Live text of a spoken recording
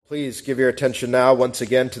Please give your attention now once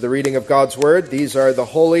again to the reading of God's Word. These are the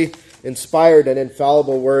holy, inspired, and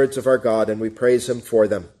infallible words of our God, and we praise Him for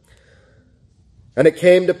them. And it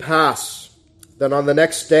came to pass that on the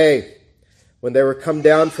next day, when they were come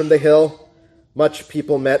down from the hill, much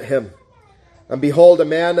people met him. And behold, a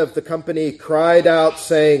man of the company cried out,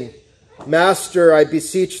 saying, Master, I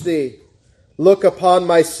beseech thee, look upon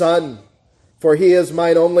my son, for he is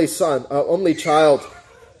mine only child.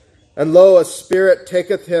 And lo, a spirit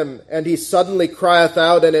taketh him, and he suddenly crieth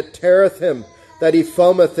out, and it teareth him, that he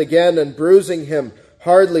foameth again, and bruising him,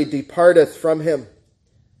 hardly departeth from him.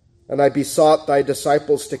 And I besought thy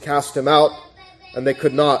disciples to cast him out, and they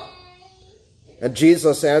could not. And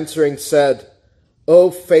Jesus answering said, O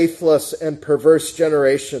faithless and perverse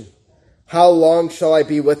generation, how long shall I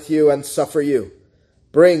be with you and suffer you?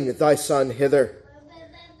 Bring thy son hither.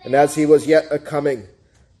 And as he was yet a-coming,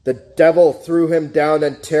 the devil threw him down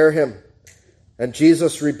and tare him. And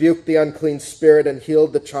Jesus rebuked the unclean spirit and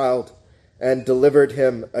healed the child and delivered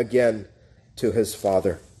him again to his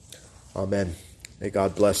father. Amen. May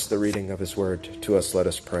God bless the reading of his word to us. Let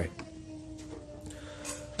us pray.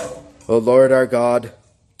 O Lord our God,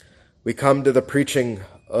 we come to the preaching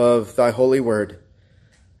of thy holy word,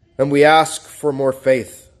 and we ask for more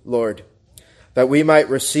faith, Lord, that we might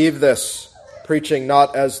receive this preaching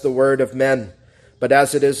not as the word of men, but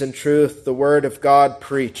as it is in truth the word of God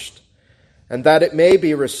preached, and that it may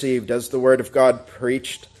be received as the word of God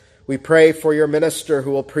preached. We pray for your minister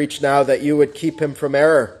who will preach now, that you would keep him from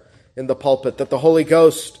error in the pulpit, that the Holy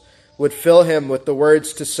Ghost would fill him with the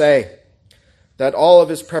words to say, that all of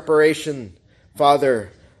his preparation,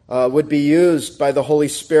 Father, would be used by the Holy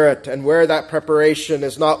Spirit, and where that preparation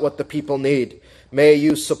is not what the people need, may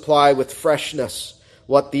you supply with freshness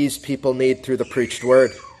what these people need through the preached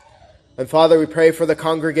word. And Father, we pray for the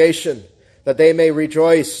congregation, that they may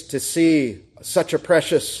rejoice to see such a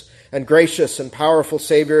precious and gracious and powerful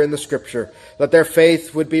Savior in the Scripture, that their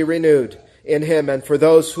faith would be renewed in him. And for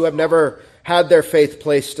those who have never had their faith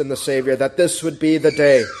placed in the Savior, that this would be the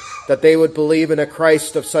day that they would believe in a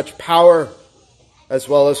Christ of such power as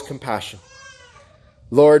well as compassion.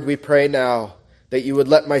 Lord, we pray now that you would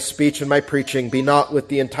let my speech and my preaching be not with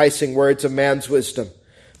the enticing words of man's wisdom,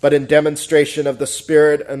 but in demonstration of the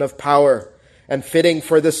Spirit and of power, and fitting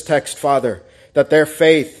for this text, Father, that their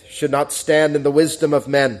faith should not stand in the wisdom of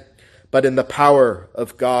men, but in the power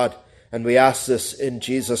of God. And we ask this in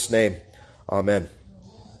Jesus' name. Amen.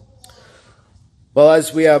 Well,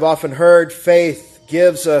 as we have often heard, faith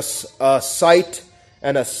gives us a sight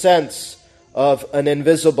and a sense of an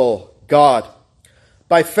invisible God.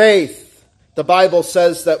 By faith, the Bible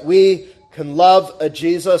says that we can love a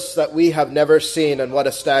Jesus that we have never seen, and what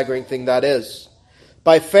a staggering thing that is.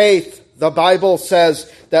 By faith, the Bible says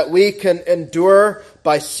that we can endure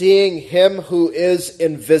by seeing him who is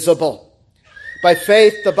invisible. By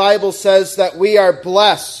faith, the Bible says that we are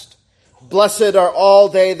blessed. Blessed are all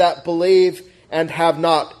they that believe and have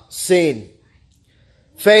not seen.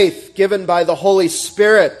 Faith given by the Holy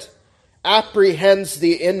Spirit apprehends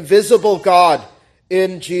the invisible God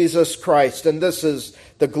in Jesus Christ. And this is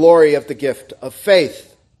the glory of the gift of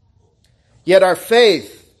faith. Yet our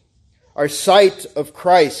faith, our sight of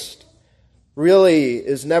Christ, really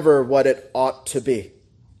is never what it ought to be.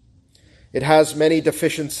 It has many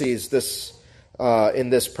deficiencies in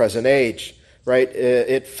this present age, right?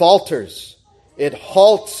 It falters. It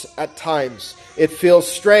halts at times. It feels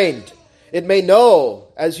strained. It may know,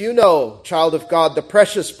 as you know, child of God, the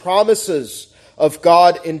precious promises of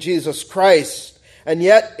God in Jesus Christ, and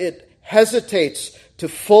yet it hesitates to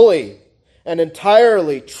fully and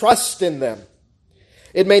entirely trust in them.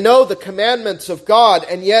 It may know the commandments of God,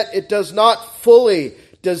 and yet it does not fully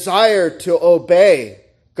desire to obey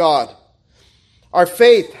God. Our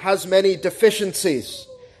faith has many deficiencies,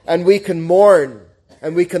 and we can mourn,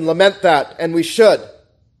 and we can lament that, and we should.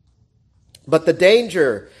 But the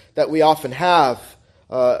danger that we often have,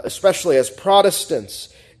 especially as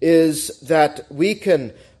Protestants, is that we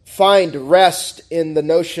can find rest in the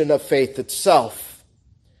notion of faith itself.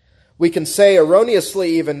 We can say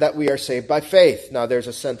erroneously even that we are saved by faith. Now, there's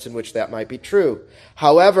a sense in which that might be true.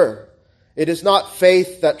 However, it is not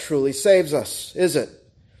faith that truly saves us, is it?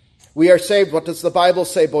 We are saved. What does the Bible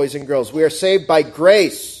say, boys and girls? We are saved by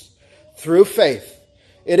grace through faith.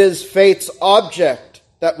 It is faith's object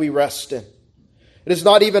that we rest in. It is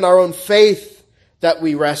not even our own faith that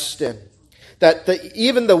we rest in. That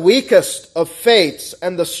even the weakest of faiths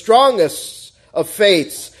and the strongest of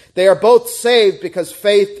faiths, they are both saved because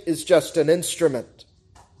faith is just an instrument.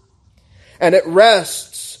 And it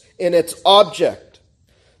rests in its object.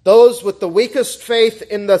 Those with the weakest faith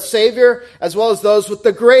in the Savior, as well as those with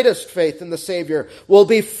the greatest faith in the Savior, will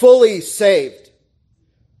be fully saved.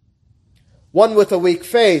 One with a weak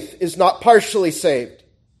faith is not partially saved.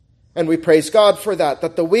 And we praise God for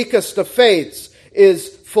that the weakest of faiths is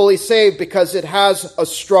fully saved because it has a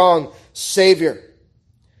strong Savior.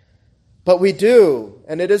 But we do,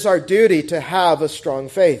 and it is our duty to have a strong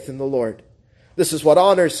faith in the Lord. This is what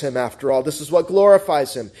honors him, after all. This is what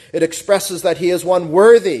glorifies him. It expresses that he is one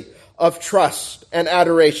worthy of trust and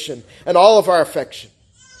adoration and all of our affection.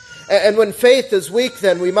 And when faith is weak,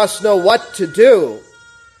 then we must know what to do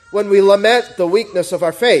when we lament the weakness of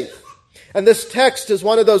our faith. And this text is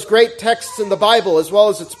one of those great texts in the Bible, as well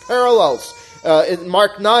as its parallels, in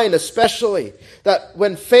Mark 9 especially, that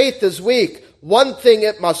when faith is weak, one thing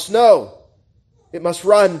it must know: it must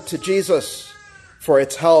run to Jesus for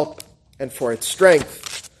its help and for its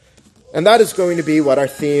strength. And that is going to be what our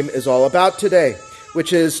theme is all about today,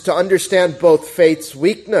 which is to understand both faith's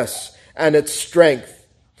weakness and its strength.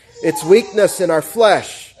 Its weakness in our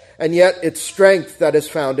flesh, and yet its strength that is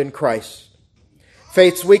found in Christ.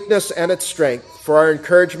 Faith's weakness and its strength for our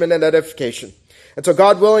encouragement and edification. And so,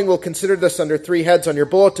 God willing, we'll consider this under three heads on your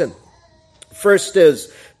bulletin. First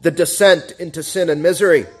is the descent into sin and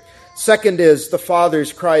misery. Second is the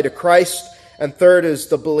Father's cry to Christ. And third is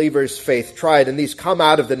the believer's faith tried. And these come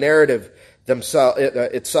out of the narrative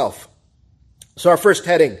itself. So our first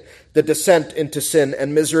heading, the descent into sin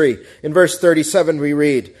and misery. In verse 37 we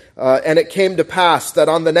read, and it came to pass that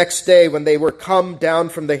on the next day when they were come down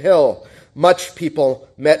from the hill, much people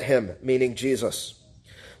met him, meaning Jesus.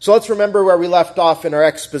 So let's remember where we left off in our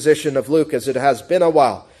exposition of Luke, as it has been a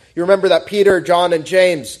while. You remember that Peter, John, and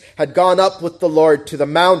James had gone up with the Lord to the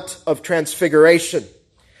Mount of Transfiguration.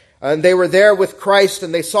 And they were there with Christ,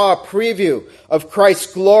 and they saw a preview of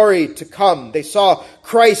Christ's glory to come. They saw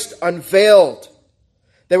Christ unveiled.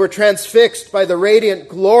 They were transfixed by the radiant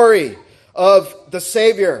glory of the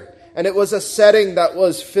Savior. And it was a setting that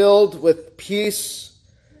was filled with peace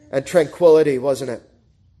and tranquility, wasn't it?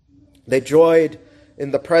 They joyed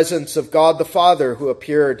in the presence of God the Father, who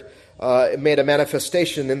appeared, made a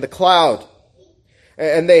manifestation in the cloud.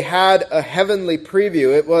 And they had a heavenly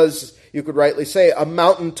preview. It was, you could rightly say, a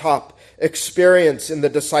mountaintop experience in the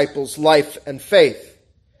disciples' life and faith.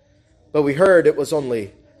 But we heard it was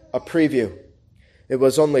only a preview. It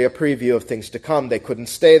was only a preview of things to come. They couldn't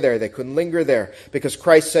stay there. They couldn't linger there, because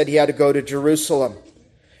Christ said he had to go to Jerusalem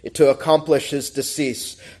to accomplish his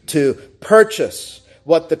decease, to purchase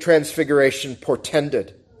what the transfiguration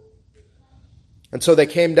portended. And so they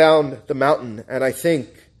came down the mountain, and I think,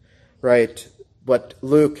 right, what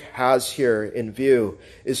Luke has here in view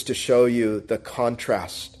is to show you the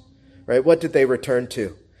contrast, right? What did they return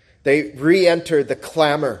to? They re-enter the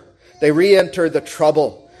clamor. They re-enter the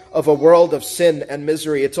trouble of a world of sin and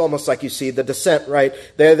misery. It's almost like you see the descent, right?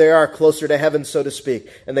 There they are, closer to heaven, so to speak.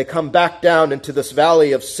 And they come back down into this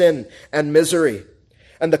valley of sin and misery.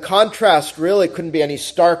 And the contrast really couldn't be any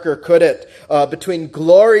starker, could it? Between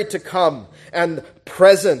glory to come and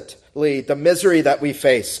presently the misery that we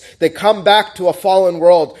face. They come back to a fallen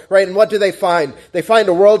world, right? And what do they find? They find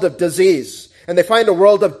a world of disease. And they find a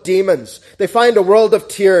world of demons. They find a world of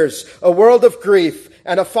tears, a world of grief,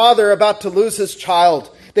 and a father about to lose his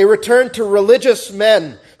child. They return to religious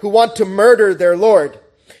men who want to murder their Lord.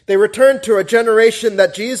 They return to a generation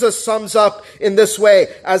that Jesus sums up in this way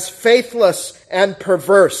as faithless and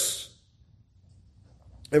perverse.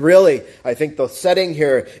 And really, I think the setting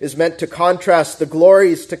here is meant to contrast the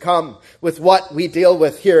glories to come with what we deal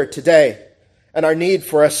with here today and our need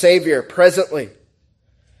for a Savior presently.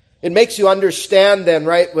 It makes you understand then,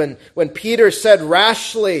 right, when Peter said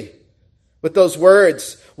rashly with those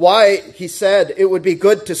words, why he said it would be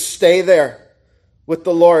good to stay there with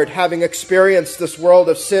the Lord, having experienced this world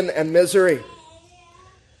of sin and misery.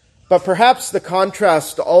 But perhaps the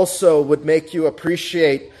contrast also would make you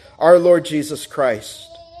appreciate our Lord Jesus Christ,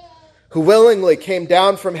 who willingly came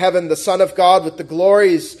down from heaven, the Son of God, with the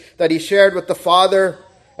glories that he shared with the Father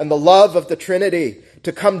and the love of the Trinity,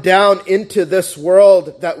 to come down into this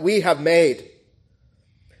world that we have made.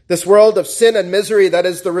 This world of sin and misery that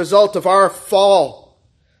is the result of our fall,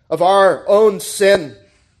 of our own sin.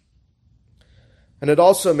 And it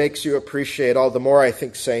also makes you appreciate all the more, I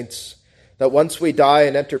think, saints, that once we die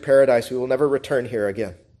and enter paradise, we will never return here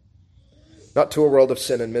again. Not to a world of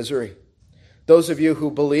sin and misery. Those of you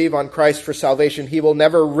who believe on Christ for salvation, he will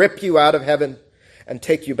never rip you out of heaven and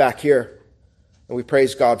take you back here. And we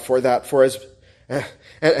praise God for that.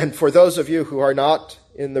 And for those of you who are not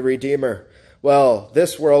in the Redeemer, well,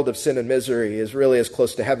 this world of sin and misery is really as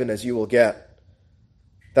close to heaven as you will get.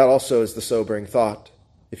 That also is the sobering thought,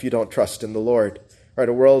 if you don't trust in the Lord right?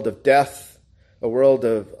 A world of death, a world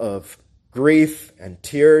of grief and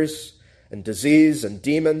tears and disease and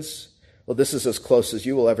demons. Well, this is as close as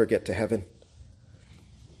you will ever get to heaven,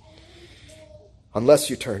 unless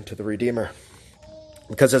you turn to the Redeemer.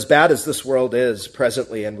 Because as bad as this world is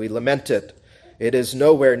presently, and we lament it, it is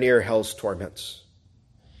nowhere near hell's torments.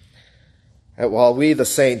 And while we, the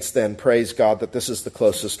saints, then praise God that this is the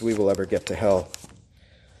closest we will ever get to hell.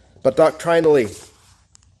 But doctrinally,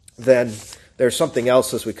 then, there's something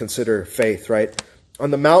else as we consider faith, right?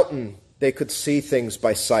 On the mountain, they could see things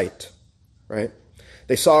by sight, right?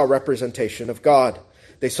 They saw a representation of God.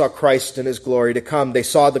 They saw Christ in his glory to come. They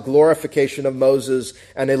saw the glorification of Moses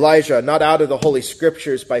and Elijah, not out of the Holy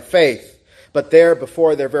Scriptures by faith, but there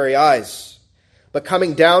before their very eyes. But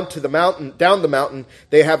coming down the mountain,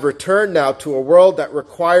 they have returned now to a world that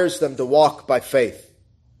requires them to walk by faith.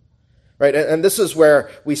 Right? And this is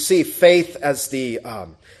where we see faith as the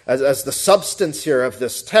substance here of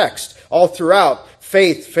this text. All throughout,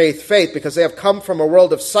 faith, faith, faith, because they have come from a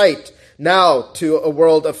world of sight now to a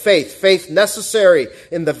world of faith. Faith necessary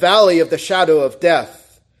in the valley of the shadow of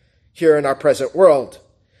death here in our present world.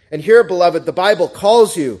 And here, beloved, the Bible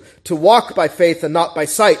calls you to walk by faith and not by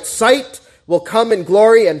sight. Sight will come in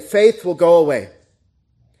glory and faith will go away.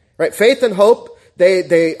 Right? Faith and hope,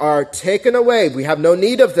 they are taken away. We have no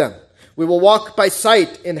need of them. We will walk by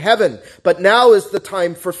sight in heaven. But now is the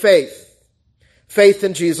time for faith. Faith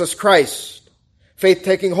in Jesus Christ. Faith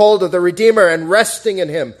taking hold of the Redeemer and resting in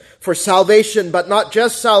him for salvation, but not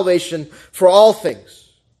just salvation, for all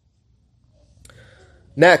things.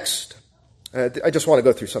 Next, I just want to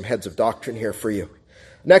go through some heads of doctrine here for you.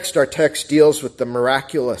 Next, our text deals with the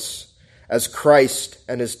miraculous as Christ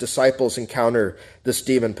and his disciples encounter this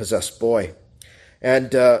demon-possessed boy.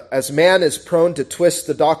 And as man is prone to twist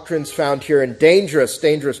the doctrines found here in dangerous,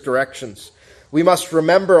 dangerous directions, we must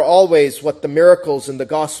remember always what the miracles in the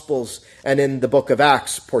Gospels and in the book of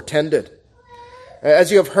Acts portended.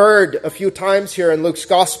 As you have heard a few times here in Luke's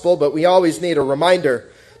Gospel, but we always need a reminder,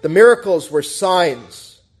 the miracles were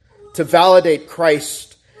signs to validate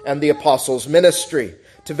Christ and the apostles' ministry,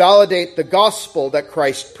 to validate the gospel that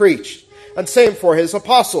Christ preached. And same for his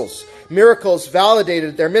apostles. Miracles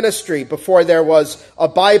validated their ministry before there was a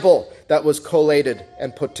Bible that was collated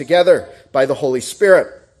and put together by the Holy Spirit.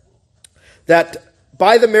 That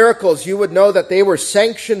by the miracles you would know that they were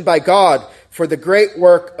sanctioned by God for the great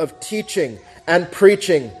work of teaching and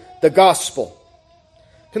preaching the gospel.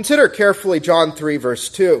 Consider carefully John 3 verse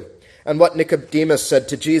 2 and what Nicodemus said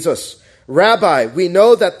to Jesus. Rabbi, we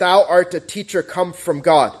know that thou art a teacher come from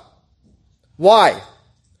God. Why? Do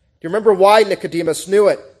you remember why Nicodemus knew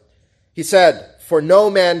it? He said, for no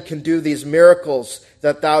man can do these miracles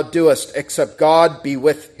that thou doest except God be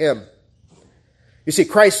with him. You see,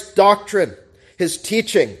 Christ's doctrine, his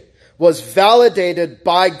teaching, was validated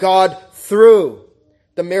by God through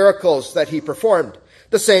the miracles that he performed.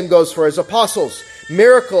 The same goes for his apostles.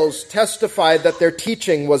 Miracles testified that their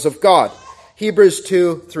teaching was of God. Hebrews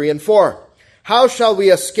 2, 3, and 4. How shall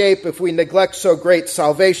we escape if we neglect so great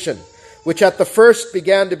salvation, which at the first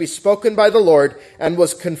began to be spoken by the Lord, and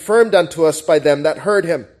was confirmed unto us by them that heard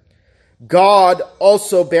him? God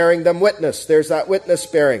also bearing them witness. There's that witness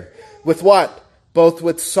bearing. With what? Both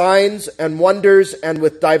with signs and wonders, and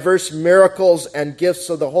with diverse miracles and gifts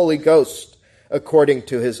of the Holy Ghost, according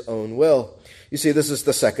to his own will. You see, this is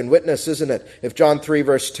the second witness, isn't it? If John 3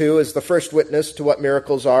 verse 2 is the first witness to what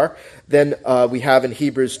miracles are, then we have in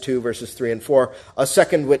Hebrews 2 verses 3 and 4 a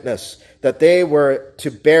second witness, that they were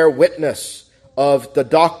to bear witness of the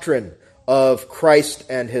doctrine of Christ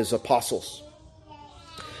and his apostles.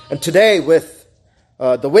 And today, with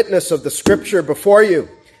the witness of the Scripture before you,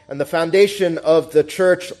 and the foundation of the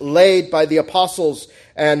church laid by the apostles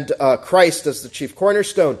and Christ as the chief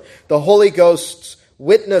cornerstone, the Holy Ghost's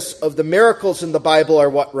witness of the miracles in the Bible are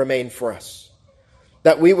what remain for us.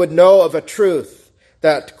 That we would know of a truth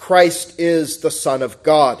that Christ is the Son of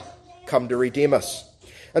God, come to redeem us.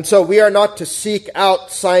 And so we are not to seek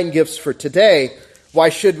out sign gifts for today. Why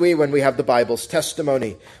should we when we have the Bible's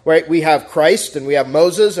testimony? Right? We have Christ and we have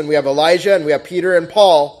Moses and we have Elijah and we have Peter and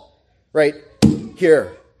Paul, right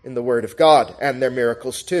here in the Word of God, and their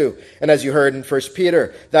miracles too. And as you heard in 1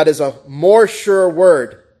 Peter, that is a more sure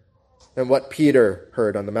word than what Peter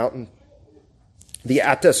heard on the mountain. The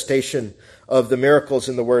attestation of the miracles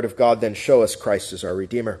in the Word of God then show us Christ as our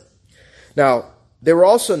Redeemer. Now, they were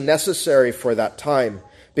also necessary for that time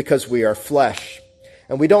because we are flesh,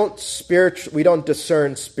 and we don't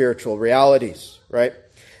discern spiritual realities, right?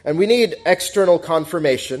 And we need external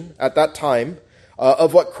confirmation at that time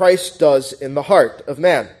of what Christ does in the heart of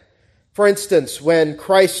man. For instance, when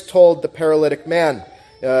Christ told the paralytic man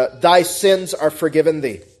thy sins are forgiven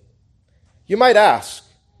thee. You might ask,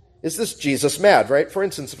 is this Jesus mad, right? For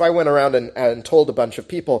instance, if I went around and told a bunch of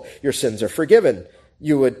people, your sins are forgiven,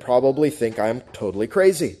 you would probably think I'm totally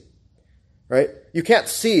crazy, right? You can't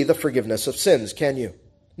see the forgiveness of sins, can you?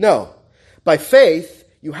 No. By faith,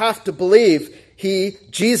 you have to believe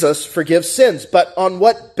Jesus, forgives sins. But on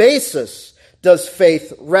what basis does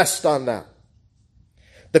faith rest on that?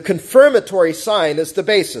 The confirmatory sign is the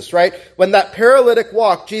basis, right? When that paralytic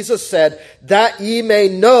walked, Jesus said, that ye may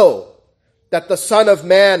know that the Son of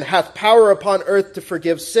Man hath power upon earth to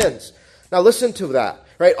forgive sins. Now listen to that,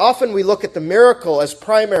 right? Often we look at the miracle as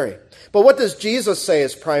primary. But what does Jesus say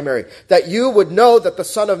is primary? That you would know that the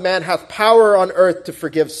Son of Man hath power on earth to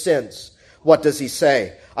forgive sins. What does he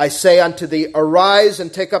say? I say unto thee, arise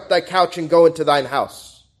and take up thy couch and go into thine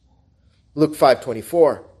house. Luke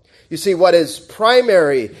 5:24. You see, what is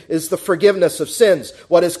primary is the forgiveness of sins.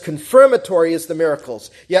 What is confirmatory is the miracles.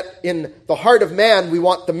 Yet in the heart of man, we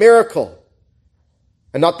want the miracle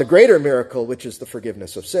and not the greater miracle, which is the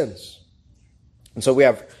forgiveness of sins. And so we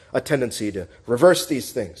have a tendency to reverse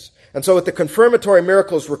these things. And so with the confirmatory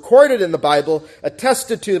miracles recorded in the Bible,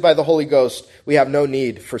 attested to by the Holy Ghost, we have no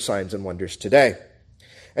need for signs and wonders today.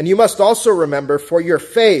 And you must also remember, for your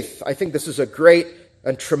faith, I think this is a great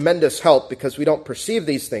and tremendous help because we don't perceive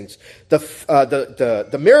these things.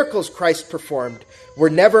 The miracles Christ performed were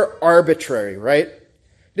never arbitrary, right?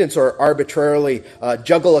 He didn't sort of arbitrarily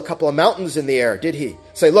juggle a couple of mountains in the air, did he?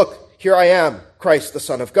 Say, look, here I am, Christ, the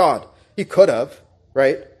Son of God. He could have,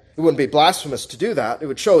 right? It wouldn't be blasphemous to do that. It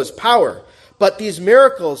would show his power. But these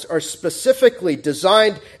miracles are specifically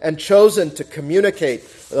designed and chosen to communicate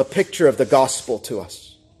the picture of the gospel to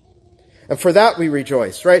us. And for that we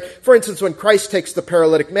rejoice, right? For instance, when Christ takes the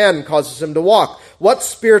paralytic man and causes him to walk, what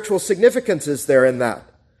spiritual significance is there in that?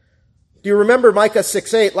 Do you remember Micah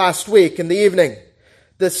 6:8 last week in the evening?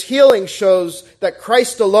 This healing shows that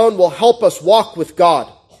Christ alone will help us walk with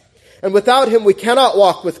God. And without him, we cannot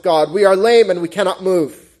walk with God. We are lame and we cannot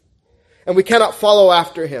move. And we cannot follow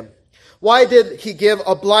after him. Why did he give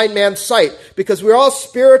a blind man sight? Because we're all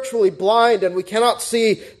spiritually blind and we cannot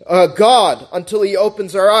see God until he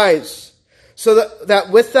opens our eyes. So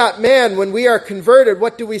that with that man, when we are converted,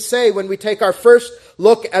 what do we say when we take our first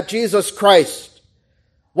look at Jesus Christ?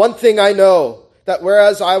 One thing I know, that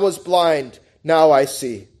whereas I was blind, now I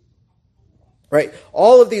see. Right?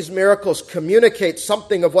 All of these miracles communicate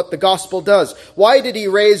something of what the gospel does. Why did he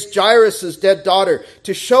raise Jairus' dead daughter?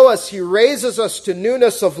 To show us he raises us to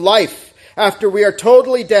newness of life after we are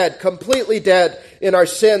totally dead, completely dead in our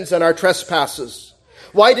sins and our trespasses.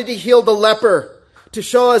 Why did he heal the leper? To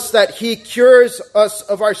show us that he cures us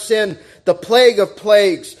of our sin, the plague of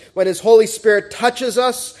plagues, when his Holy Spirit touches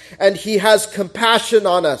us and he has compassion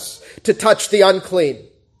on us to touch the unclean.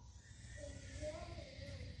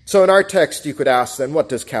 So in our text, you could ask then, what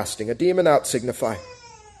does casting a demon out signify?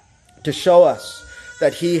 To show us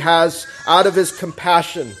that he has, out of his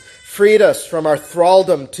compassion, freed us from our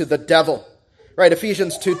thraldom to the devil. Right,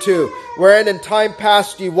 Ephesians 2:2, wherein in time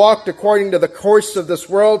past ye walked according to the course of this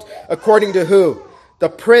world, according to who? The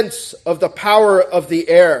prince of the power of the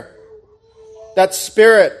air. That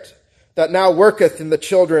spirit that now worketh in the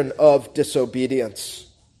children of disobedience.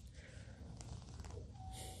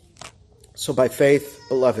 So by faith,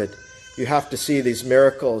 beloved, you have to see these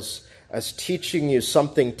miracles as teaching you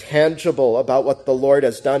something tangible about what the Lord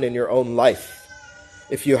has done in your own life,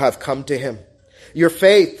 if you have come to him. Your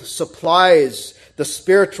faith supplies the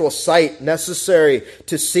spiritual sight necessary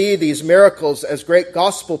to see these miracles as great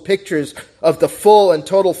gospel pictures of the full and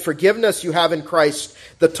total forgiveness you have in Christ,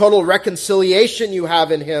 the total reconciliation you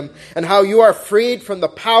have in him, and how you are freed from the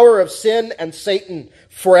power of sin and Satan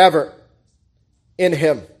forever in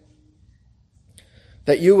him.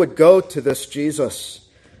 That you would go to this Jesus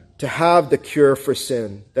to have the cure for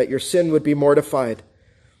sin, that your sin would be mortified,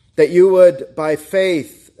 that you would, by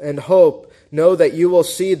faith and hope, know that you will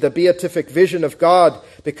see the beatific vision of God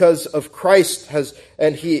because of Christ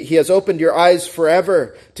he has opened your eyes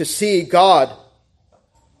forever to see God.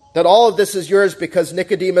 That all of this is yours because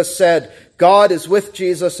Nicodemus said, God is with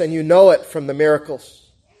Jesus and you know it from the miracles.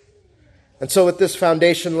 And so with this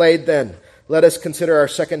foundation laid then, let us consider our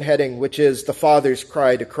second heading, which is the Father's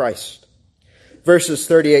cry to Christ. Verses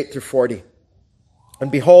 38 through 40.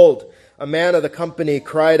 And behold, a man of the company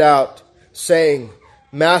cried out, saying,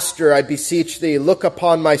 Master, I beseech thee, look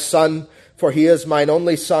upon my son, for he is mine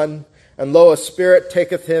only son. And lo, a spirit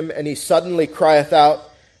taketh him, and he suddenly crieth out,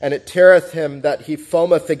 and it teareth him that he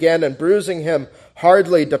foameth again, and bruising him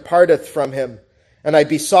hardly departeth from him. And I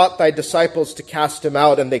besought thy disciples to cast him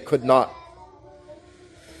out, and they could not.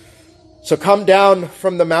 So come down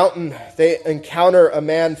from the mountain, they encounter a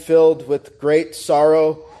man filled with great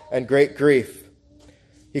sorrow and great grief.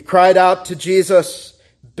 He cried out to Jesus,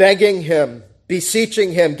 begging him,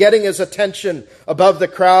 beseeching him, getting his attention above the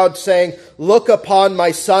crowd, saying, "Look upon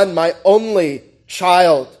my son, my only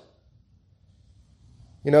child."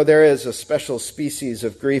 You know, there is a special species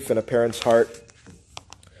of grief in a parent's heart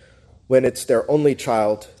when it's their only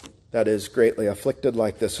child that is greatly afflicted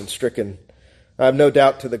like this and stricken. I have no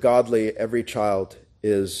doubt to the godly, every child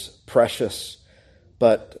is precious,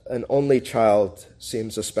 but an only child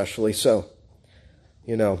seems especially so.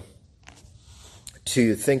 You know,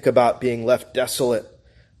 to think about being left desolate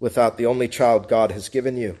without the only child God has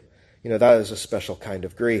given you, that is a special kind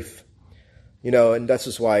of grief. And this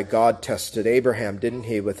is why God tested Abraham, didn't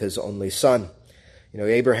he, with his only son.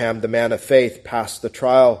 Abraham, the man of faith, passed the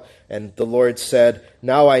trial, and the Lord said,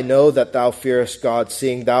 "Now I know that thou fearest God,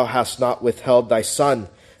 seeing thou hast not withheld thy son."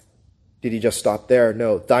 Did he just stop there?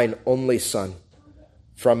 No, thine only son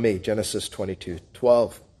from me, Genesis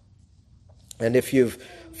 22:12. And if you've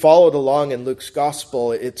followed along in Luke's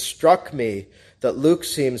gospel, it struck me that Luke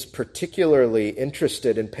seems particularly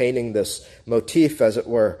interested in painting this motif, as it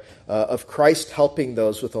were, of Christ helping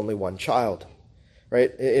those with only one child.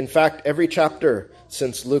 Right? In fact, every chapter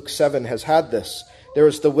since Luke 7 has had this. There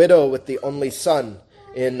was the widow with the only son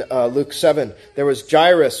in Luke 7. There was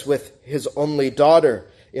Jairus with his only daughter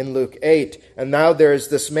in Luke 8. And now there is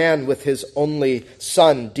this man with his only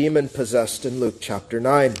son, demon-possessed, in Luke chapter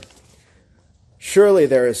 9. Surely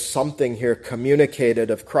there is something here communicated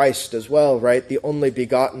of Christ as well, right? The only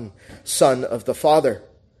begotten Son of the Father.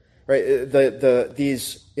 Right?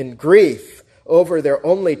 These in grief over their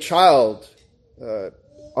only child,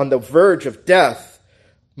 on the verge of death,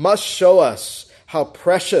 must show us how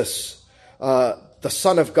precious the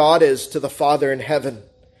Son of God is to the Father in heaven,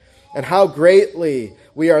 and how greatly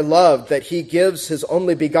we are loved that he gives his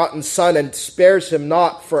only begotten Son and spares him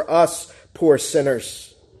not for us poor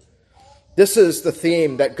sinners. This is the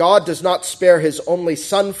theme, that God does not spare his only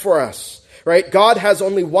Son for us, right? God has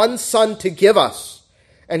only one Son to give us,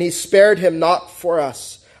 and he spared him not for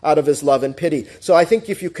us out of his love and pity. So I think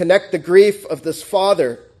if you connect the grief of this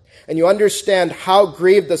father, and you understand how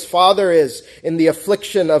grieved this father is in the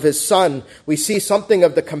affliction of his son, we see something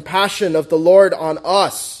of the compassion of the Lord on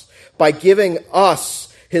us by giving us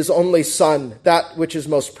his only Son, that which is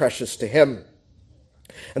most precious to him.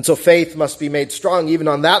 And so faith must be made strong even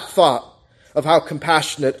on that thought of how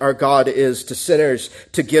compassionate our God is to sinners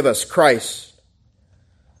to give us Christ.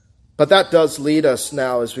 But that does lead us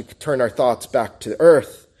now, as we turn our thoughts back to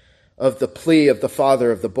earth, of the plea of the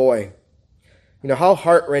father of the boy. How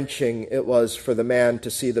heart-wrenching it was for the man to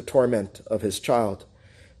see the torment of his child.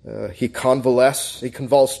 He convulsed,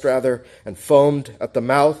 and foamed at the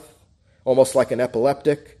mouth, almost like an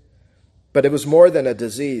epileptic. But it was more than a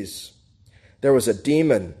disease. There was a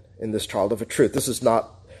demon in this child of a truth. This is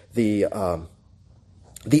not the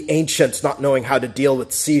ancients not knowing how to deal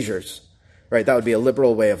with seizures. Right? That would be a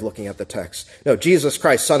liberal way of looking at the text. No, Jesus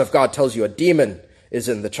Christ, Son of God, tells you a demon is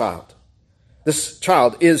in the child. This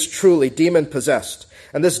child is truly demon-possessed.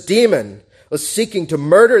 And this demon was seeking to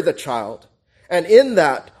murder the child, and in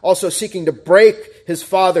that, also seeking to break his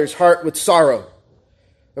father's heart with sorrow.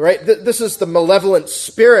 Right? This is the malevolent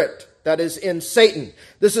spirit that is in Satan.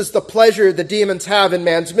 This is the pleasure the demons have in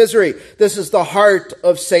man's misery. This is the heart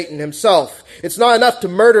of Satan himself. It's not enough to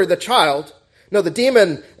murder the child. No, the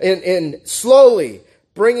demon, in slowly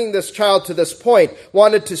bringing this child to this point,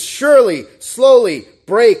 wanted to slowly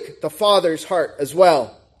break the father's heart as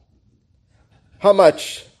well. How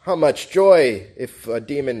much joy, if a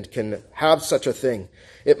demon can have such a thing,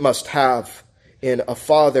 it must have in a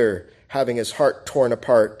father having his heart torn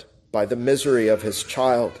apart by the misery of his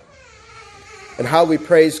child. And how we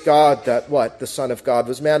praise God that the Son of God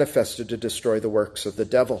was manifested to destroy the works of the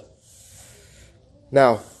devil.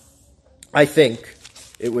 Now, I think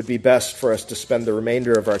it would be best for us to spend the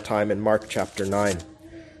remainder of our time in Mark chapter 9.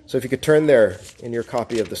 So if you could turn there in your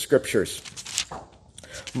copy of the Scriptures.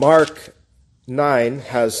 Mark 9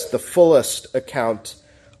 has the fullest account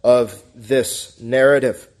of this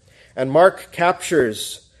narrative. And Mark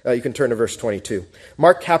captures, you can turn to verse 22.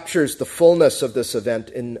 Mark captures the fullness of this event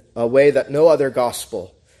in a way that no other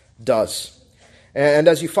gospel does. And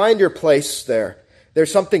as you find your place there,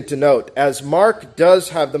 there's something to note. As Mark does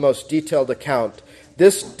have the most detailed account,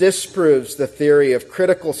 this disproves the theory of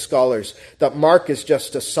critical scholars that Mark is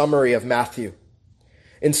just a summary of Matthew,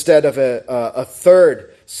 instead of a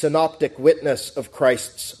third synoptic witness of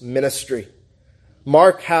Christ's ministry.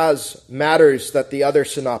 Mark has matters that the other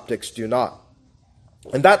synoptics do not.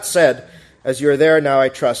 And that said, as you're there now, I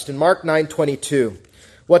trust, in Mark 9:22,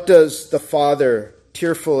 what does the Father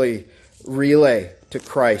tearfully relay to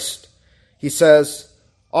Christ? He says,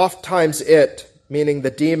 ofttimes it, meaning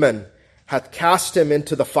the demon, hath cast him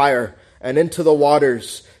into the fire and into the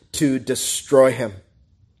waters to destroy him.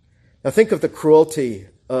 Now think of the cruelty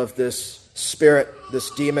of this spirit, this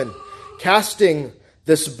demon, casting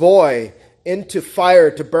this boy into fire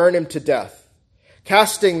to burn him to death,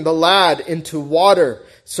 casting the lad into water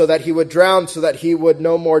so that he would drown, so that he would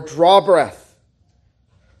no more draw breath.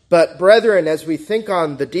 But brethren, as we think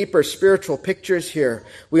on the deeper spiritual pictures here,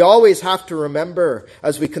 we always have to remember,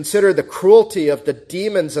 as we consider the cruelty of the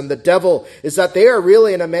demons and the devil, is that they are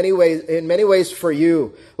really in many ways for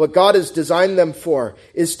you. What God has designed them for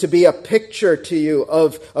is to be a picture to you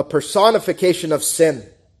of a personification of sin.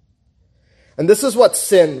 And this is what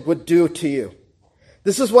sin would do to you.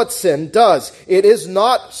 This is what sin does. It is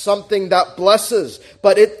not something that blesses,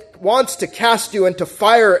 but it wants to cast you into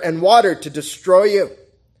fire and water to destroy you.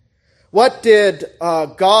 What did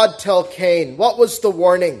God tell Cain? What was the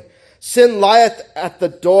warning? Sin lieth at the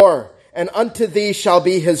door, and unto thee shall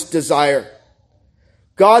be his desire.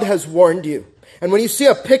 God has warned you. And when you see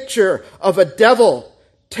a picture of a devil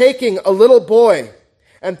taking a little boy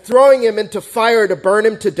and throwing him into fire to burn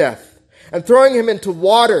him to death, and throwing him into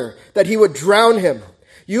water that he would drown him,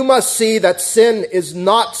 you must see that sin is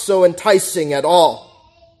not so enticing at all.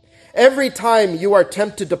 Every time you are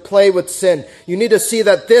tempted to play with sin, you need to see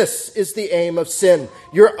that this is the aim of sin.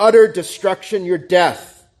 Your utter destruction, your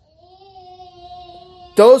death.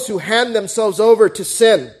 Those who hand themselves over to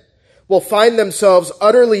sin will find themselves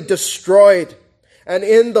utterly destroyed and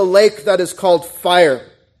in the lake that is called fire.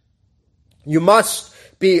 You must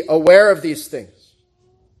be aware of these things.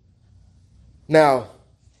 Now,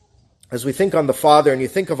 as we think on the Father and you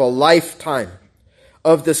think of a lifetime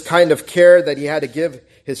of this kind of care that he had to give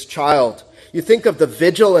his child, you think of the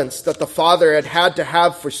vigilance that the Father had to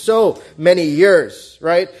have for so many years,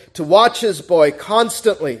 right? To watch his boy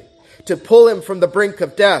constantly, to pull him from the brink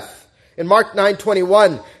of death. In Mark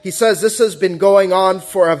 9:21, he says this has been going on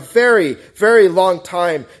for a very, very long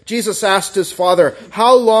time. Jesus asked his Father,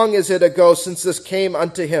 how long is it ago since this came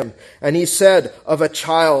unto him? And he said, of a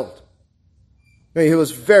child. He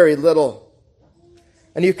was very little.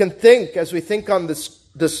 And you can think, as we think on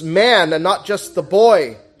this man and not just the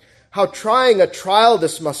boy, how trying a trial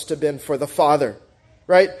this must have been for the Father,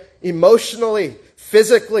 right? Emotionally,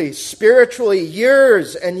 physically, spiritually,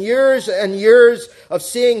 years and years and years of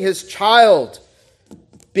seeing his child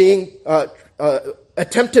being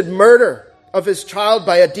attempted murder of his child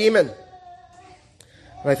by a demon.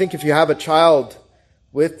 And I think if you have a child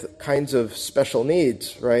with kinds of special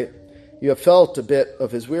needs, right, you have felt a bit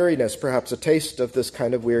of his weariness, perhaps a taste of this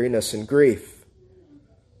kind of weariness and grief.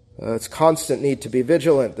 This constant need to be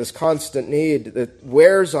vigilant, this constant need that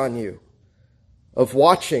wears on you of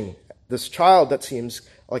watching this child that seems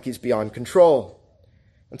like he's beyond control.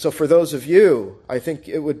 And so for those of you, I think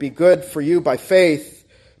it would be good for you by faith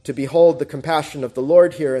to behold the compassion of the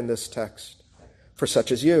Lord here in this text, for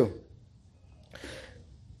such as you.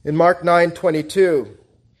 In Mark 9:22,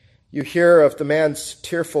 you hear of the man's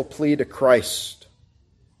tearful plea to Christ.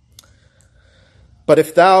 But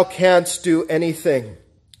if thou canst do anything,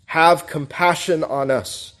 have compassion on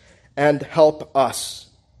us and help us.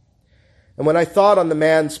 And when I thought on the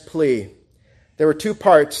man's plea, there were two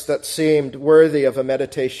parts that seemed worthy of a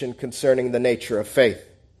meditation concerning the nature of faith.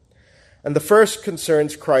 And the first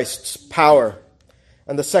concerns Christ's power,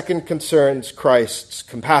 and the second concerns Christ's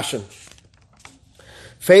compassion.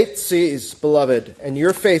 Faith sees, beloved, and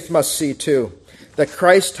your faith must see too, that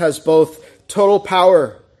Christ has both total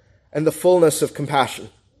power and the fullness of compassion.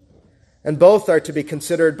 And both are to be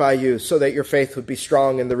considered by you so that your faith would be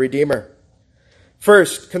strong in the Redeemer.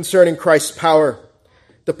 First, concerning Christ's power,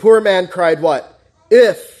 the poor man cried what?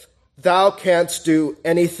 If thou canst do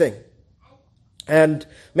anything. And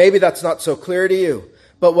maybe that's not so clear to you,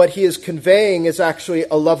 but what he is conveying is actually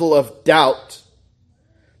a level of doubt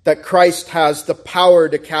that Christ has the power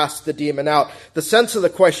to cast the demon out. The sense of the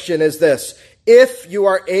question is this: if you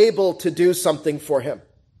are able to do something for him,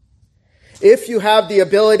 if you have the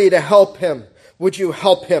ability to help him, would you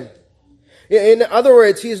help him? In other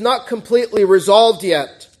words, he's not completely resolved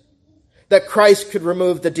yet that Christ could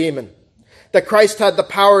remove the demon, that Christ had the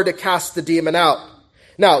power to cast the demon out.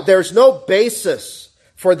 Now, there's no basis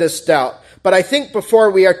for this doubt, but I think before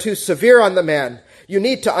we are too severe on the man, you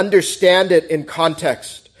need to understand it in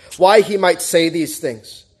context, why he might say these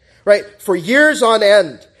things, right? For years on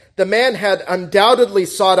end, the man had undoubtedly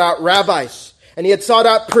sought out rabbis, and he had sought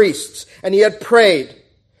out priests, and he had prayed.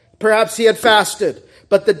 Perhaps he had fasted,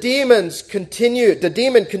 but the demon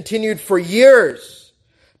continued for years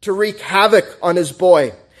to wreak havoc on his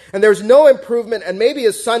boy, And there's no improvement, and maybe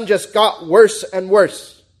his son just got worse and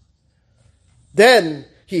worse. Then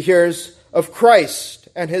he hears of Christ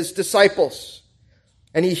and his disciples.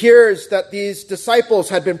 And he hears that these disciples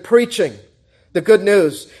had been preaching the good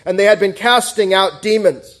news, and they had been casting out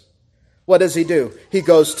demons. What does he do? He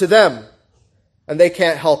goes to them, and they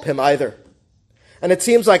can't help him either. And it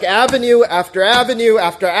seems like avenue after avenue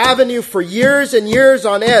after avenue for years and years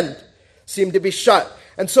on end seemed to be shut.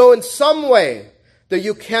 And so in some way, though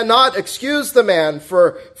you cannot excuse the man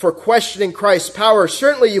for questioning Christ's power,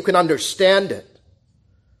 certainly you can understand it.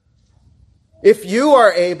 If you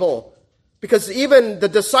are able, because even the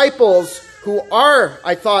disciples who are,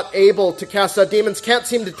 I thought, able to cast out demons can't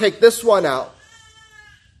seem to take this one out.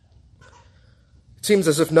 It seems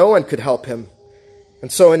as if no one could help him.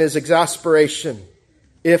 And so in his exasperation,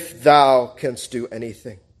 if thou canst do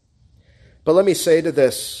anything. But let me say to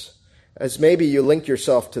this, as maybe you link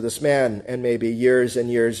yourself to this man and maybe years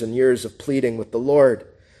and years and years of pleading with the Lord,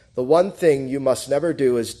 the one thing you must never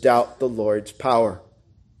do is doubt the Lord's power.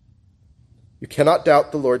 You cannot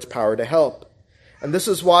doubt the Lord's power to help. And this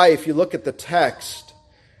is why, if you look at the text,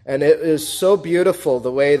 and it is so beautiful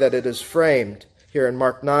the way that it is framed here in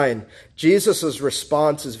Mark 9, Jesus'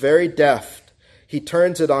 response is very deft. He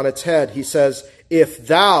turns it on its head. He says, if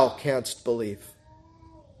thou canst believe.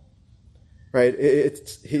 Right?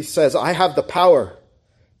 He says, I have the power.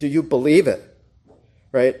 Do you believe it?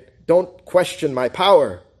 Right? Don't question my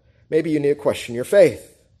power. Maybe you need to question your faith.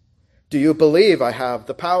 Do you believe I have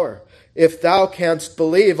the power? If thou canst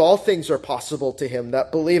believe, all things are possible to him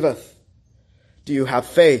that believeth. Do you have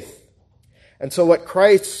faith? And so what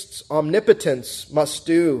Christ's omnipotence must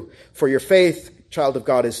do for your faith, child of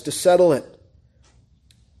God, is to settle it.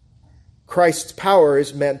 Christ's power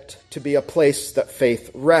is meant to be a place that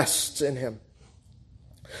faith rests in him,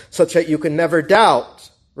 such that you can never doubt,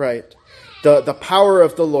 right, the power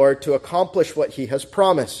of the Lord to accomplish what he has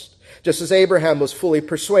promised, just as Abraham was fully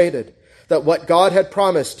persuaded that what God had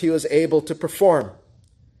promised he was able to perform.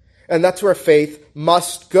 And that's where faith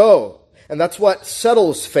must go. And that's what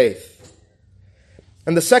settles faith.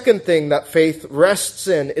 And the second thing that faith rests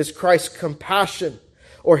in is Christ's compassion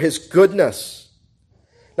or his goodness.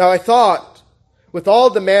 Now I thought, with all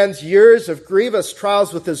the man's years of grievous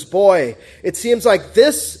trials with his boy, it seems like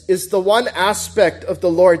this is the one aspect of the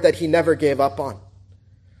Lord that he never gave up on.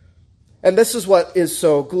 And this is what is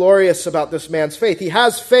so glorious about this man's faith. He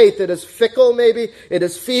has faith. It is fickle, maybe. It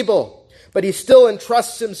is feeble. But he still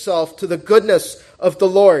entrusts himself to the goodness of the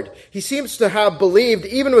Lord. He seems to have believed,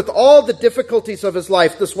 even with all the difficulties of his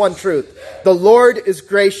life, this one truth. The Lord is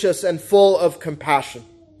gracious and full of compassion.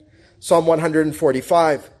 Psalm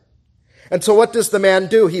 145. And so what does the man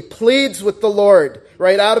do? He pleads with the Lord,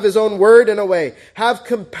 right out of his own word in a way. Have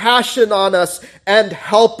compassion on us and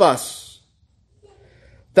help us.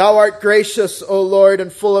 Thou art gracious, O Lord, and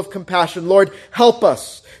full of compassion. Lord, help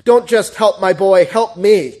us. Don't just help my boy, help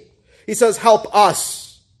me. He says, help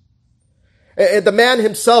us. The man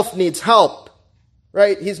himself needs help,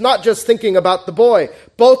 right? He's not just thinking about the boy.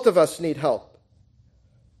 Both of us need help.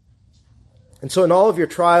 And so in all of your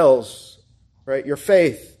trials, right, your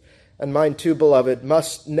faith, and mine too, beloved,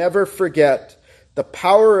 must never forget the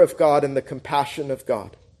power of God and the compassion of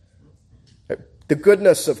God. The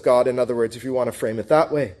goodness of God, in other words, if you want to frame it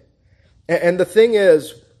that way. And the thing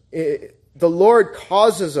is, the Lord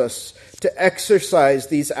causes us to exercise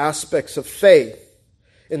these aspects of faith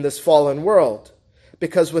in this fallen world.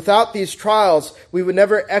 Because without these trials, we would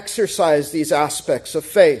never exercise these aspects of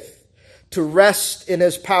faith, to rest in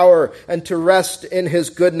his power and to rest in his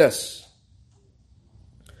goodness.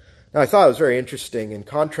 Now, I thought it was very interesting in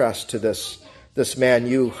contrast to this man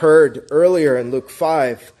you heard earlier in Luke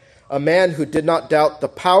 5, a man who did not doubt the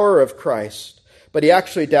power of Christ, but he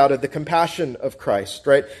actually doubted the compassion of Christ,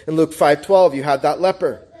 right? In Luke 5:12, you had that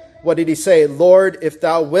leper. What did he say? Lord, if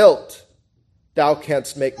thou wilt, thou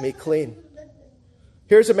canst make me clean.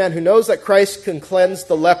 Here's a man who knows that Christ can cleanse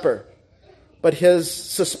the leper, but his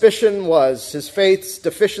suspicion was, his faith's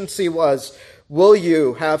deficiency was, will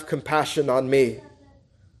you have compassion on me?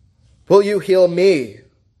 Will you heal me?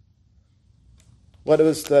 What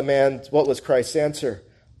was Christ's answer?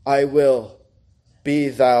 I will, be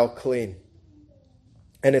thou clean.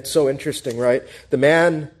 And it's so interesting, right? The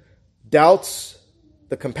man doubts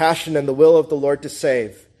the compassion and the will of the Lord to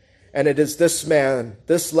save. And it is this man,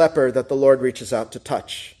 this leper, that the Lord reaches out to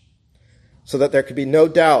touch, so that there could be no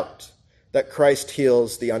doubt that Christ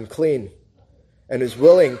heals the unclean and is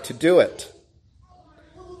willing to do it.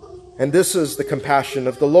 And this is the compassion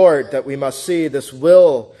of the Lord that we must see, this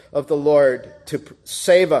will of the Lord to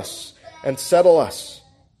save us and settle us.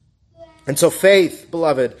 And so faith,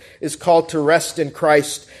 beloved, is called to rest in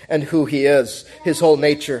Christ and who he is, his whole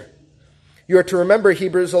nature. You are to remember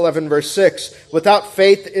Hebrews 11 verse 6. Without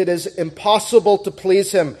faith it is impossible to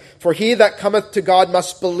please him. For he that cometh to God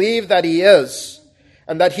must believe that he is,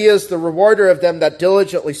 and that he is the rewarder of them that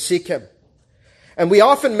diligently seek him. And we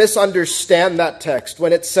often misunderstand that text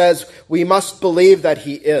when it says we must believe that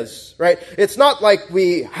he is, right? It's not like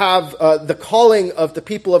we have the calling of the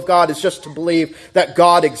people of God is just to believe that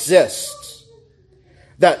God exists,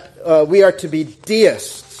 that we are to be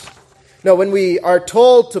deists. No, when we are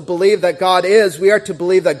told to believe that God is, we are to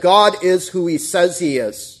believe that God is who he says he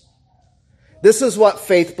is. This is what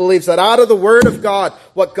faith believes, that out of the word of God,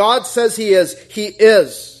 what God says he is, he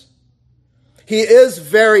is. He is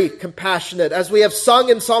very compassionate. As we have sung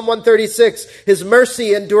in Psalm 136, his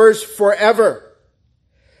mercy endures forever.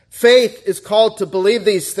 Faith is called to believe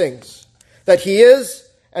these things, that he is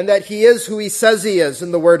and that he is who he says he is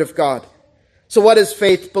in the word of God. So what does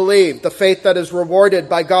faith believe? The faith that is rewarded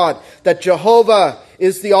by God, that Jehovah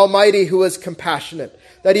is the Almighty who is compassionate,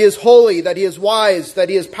 that he is holy, that he is wise, that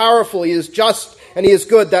he is powerful, he is just, and he is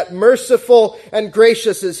good, that merciful and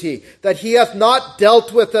gracious is he, that he hath not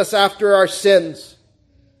dealt with us after our sins,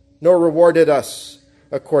 nor rewarded us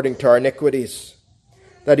according to our iniquities,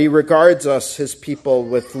 that he regards us, his people,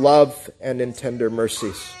 with love and in tender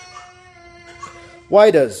mercies.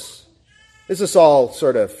 Is this all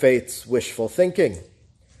sort of faith's wishful thinking?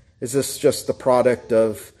 Is this just the product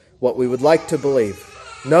of what we would like to believe?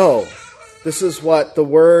 No, this is what the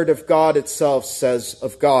Word of God itself says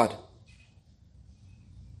of God.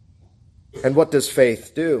 And what does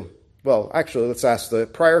faith do? Well, actually, let's ask the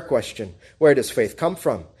prior question. Where does faith come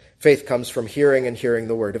from? Faith comes from hearing and hearing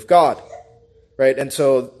the Word of God, right? And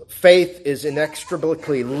so faith is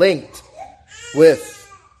inextricably linked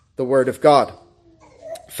with the Word of God.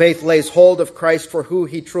 Faith lays hold of Christ for who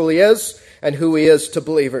he truly is and who he is to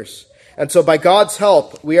believers. And so by God's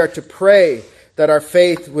help, we are to pray that our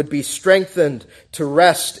faith would be strengthened to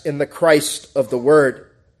rest in the Christ of the Word.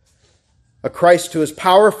 A Christ who is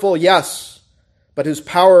powerful, yes, but whose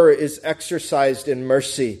power is exercised in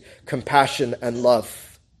mercy, compassion, and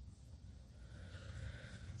love.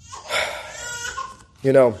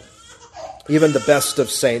 You know, even the best of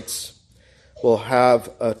saints will have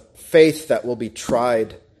a faith that will be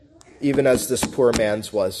tried, even as this poor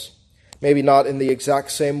man's was. Maybe not in the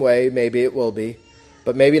exact same way, maybe it will be,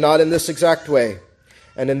 but maybe not in this exact way.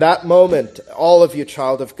 And in that moment, all of you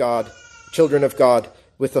children of God,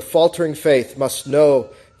 with a faltering faith must know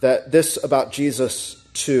that this about Jesus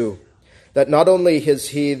too, that not only is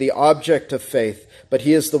he the object of faith, but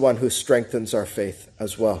he is the one who strengthens our faith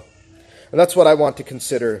as well. And that's what I want to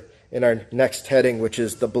consider in our next heading, which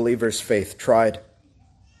is the believer's faith tried.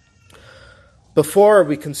 Before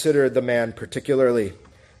we consider the man particularly,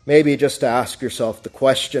 maybe just to ask yourself the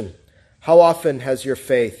question, how often has your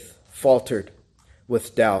faith faltered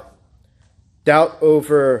with doubt? Doubt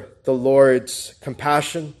over the Lord's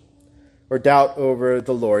compassion or doubt over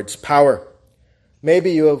the Lord's power?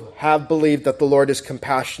 Maybe you have believed that the Lord is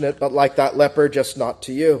compassionate, but like that leper, just not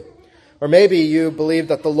to you. Or maybe you believe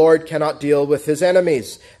that the Lord cannot deal with his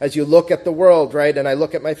enemies. As you look at the world, right, and I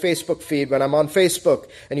look at my Facebook feed when I'm on Facebook,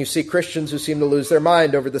 and you see Christians who seem to lose their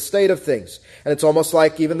mind over the state of things. And it's almost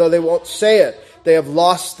like, even though they won't say it, they have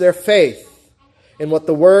lost their faith in what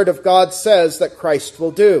the Word of God says that Christ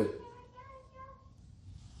will do.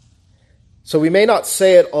 So we may not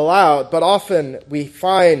say it aloud, but often we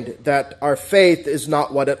find that our faith is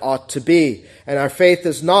not what it ought to be. And our faith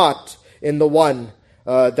is not in the one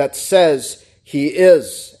that says he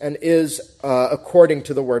is and is according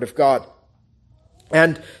to the Word of God.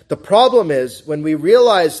 And the problem is, when we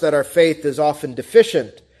realize that our faith is often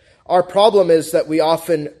deficient, our problem is that we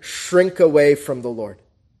often shrink away from the Lord.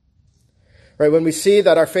 Right? When we see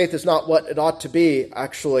that our faith is not what it ought to be,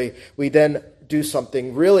 actually, we then do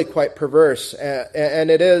something really quite perverse, and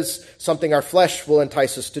it is something our flesh will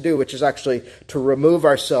entice us to do, which is actually to remove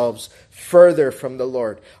ourselves further from the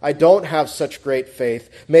Lord. I don't have such great faith.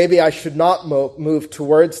 Maybe I should not move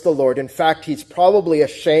towards the Lord. In fact, he's probably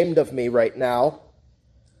ashamed of me right now.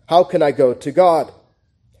 How can I go to God?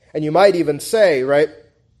 And you might even say, right,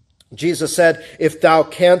 Jesus said, if thou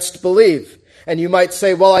canst believe. And you might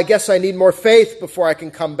say, well, I guess I need more faith before I can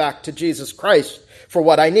come back to Jesus Christ for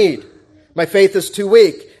what I need. My faith is too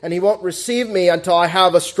weak, and he won't receive me until I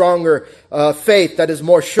have a stronger faith that is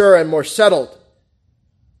more sure and more settled.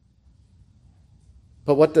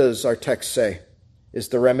 But what does our text say is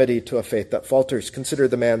the remedy to a faith that falters? Consider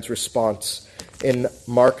the man's response in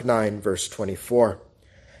Mark 9, verse 24.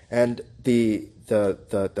 And the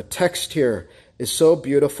text here is so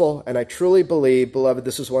beautiful, and I truly believe, beloved,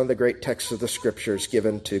 this is one of the great texts of the Scriptures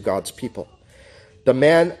given to God's people. The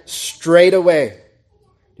man straightway, do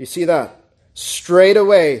you see that?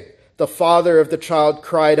 Straightway, the father of the child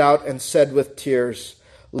cried out and said with tears,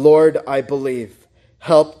 Lord, I believe.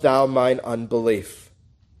 Help thou mine unbelief.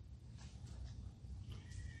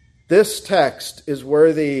 This text is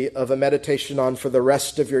worthy of a meditation on for the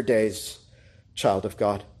rest of your days, child of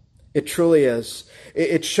God. It truly is.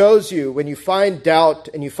 It shows you when you find doubt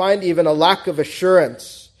and you find even a lack of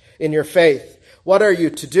assurance in your faith, what are you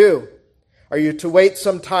to do? Are you to wait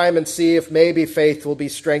some time and see if maybe faith will be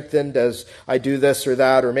strengthened as I do this or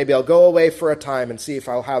that, or maybe I'll go away for a time and see if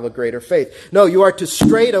I'll have a greater faith? No, you are to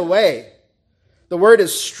straightaway. The word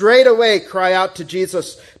is straightaway cry out to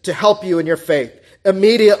Jesus to help you in your faith.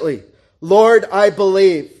 Immediately, Lord, I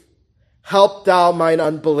believe. Help thou mine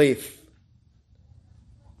unbelief.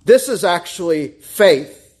 This is actually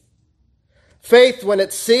faith. Faith, when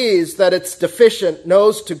it sees that it's deficient,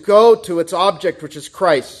 knows to go to its object, which is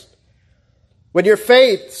Christ. When your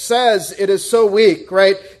faith says it is so weak,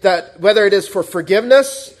 right, that whether it is for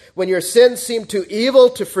forgiveness, when your sins seem too evil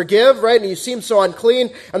to forgive, right, and you seem so unclean,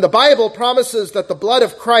 and the Bible promises that the blood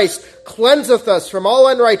of Christ cleanseth us from all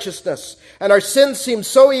unrighteousness, and our sins seem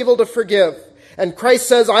so evil to forgive, and Christ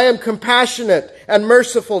says, I am compassionate and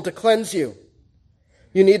merciful to cleanse you.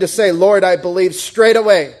 You need to say, Lord, I believe straight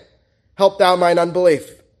away. Help thou mine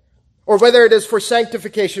unbelief. Or whether it is for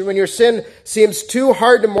sanctification, when your sin seems too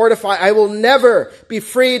hard to mortify, I will never be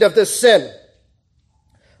freed of this sin.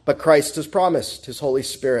 But Christ has promised his Holy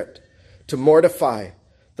Spirit to mortify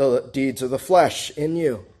the deeds of the flesh in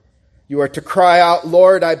you. You are to cry out,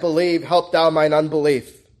 Lord, I believe, help thou mine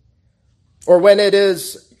unbelief. Or when it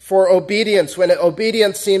is for obedience, when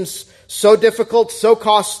obedience seems so difficult, so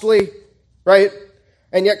costly, right?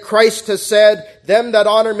 And yet Christ has said, them that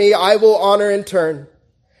honor me, I will honor in turn.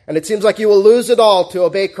 And it seems like you will lose it all to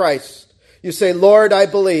obey Christ. You say, Lord, I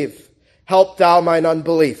believe. Help thou mine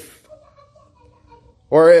unbelief.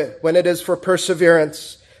 Or when it is for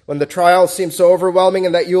perseverance, when the trial seems so overwhelming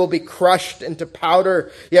and that you will be crushed into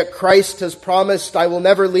powder, yet Christ has promised, I will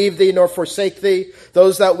never leave thee nor forsake thee.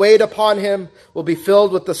 Those that wait upon him will be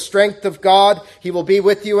filled with the strength of God. He will be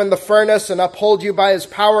with you in the furnace and uphold you by his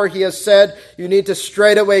power. He has said, you need to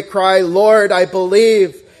straightaway cry, Lord, I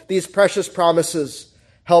believe these precious promises.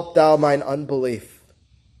 Help thou mine unbelief.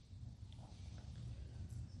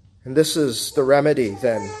 And this is the remedy,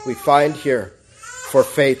 then, we find here for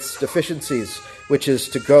faith's deficiencies, which is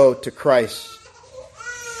to go to Christ.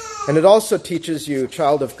 And it also teaches you,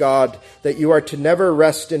 child of God, that you are to never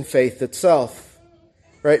rest in faith itself.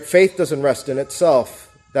 Right? Faith doesn't rest in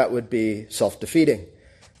itself. That would be self-defeating.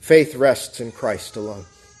 Faith rests in Christ alone.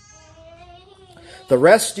 The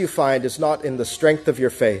rest you find is not in the strength of your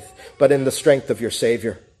faith, but in the strength of your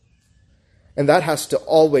Savior. And that has to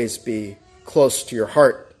always be close to your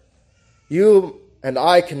heart. You and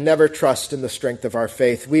I can never trust in the strength of our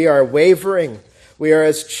faith. We are wavering. We are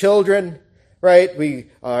as children, right? We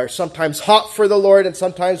are sometimes hot for the Lord and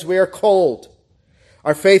sometimes we are cold.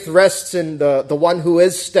 Our faith rests in the one who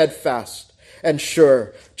is steadfast and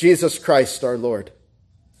sure, Jesus Christ our Lord.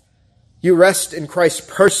 You rest in Christ's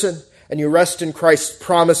person and you rest in Christ's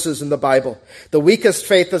promises in the Bible. The weakest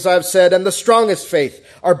faith, as I've said, and the strongest faith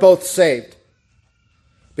are both saved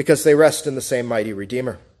because they rest in the same mighty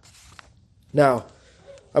Redeemer. Now,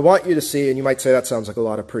 I want you to see, and you might say that sounds like a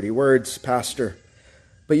lot of pretty words, Pastor,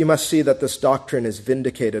 but you must see that this doctrine is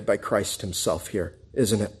vindicated by Christ himself here,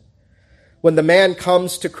 isn't it? When the man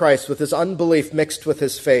comes to Christ with his unbelief mixed with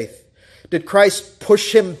his faith, did Christ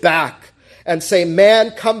push him back and say,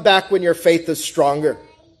 man, come back when your faith is stronger?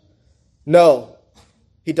 No,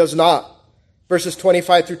 he does not. Verses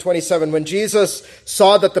 25 through 27, when Jesus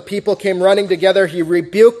saw that the people came running together, he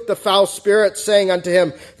rebuked the foul spirit, saying unto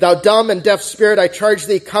him, Thou dumb and deaf spirit, I charge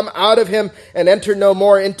thee, come out of him and enter no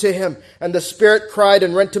more into him. And the spirit cried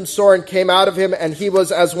and rent him sore and came out of him, and he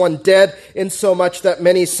was as one dead, insomuch that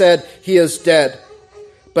many said, He is dead.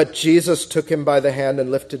 But Jesus took him by the hand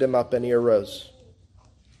and lifted him up, and he arose.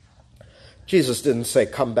 Jesus didn't say,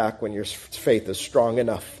 come back when your faith is strong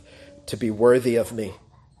enough to be worthy of me.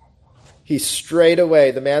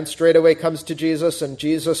 The man straightaway comes to Jesus, and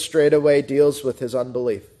Jesus straightaway deals with his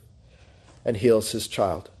unbelief and heals his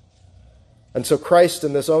child. And so Christ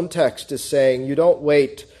in this own text is saying, you don't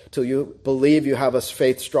wait till you believe you have a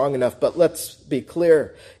faith strong enough. But let's be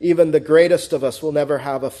clear, even the greatest of us will never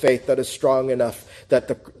have a faith that is strong enough that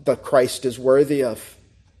the Christ is worthy of.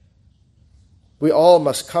 We all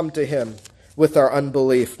must come to him with our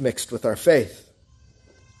unbelief mixed with our faith.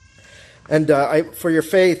 And for your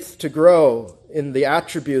faith to grow in the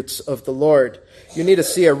attributes of the Lord, you need to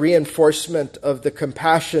see a reinforcement of the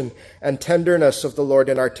compassion and tenderness of the Lord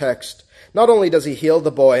in our text. Not only does he heal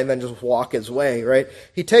the boy and then just walk his way, right?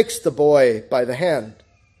 He takes the boy by the hand.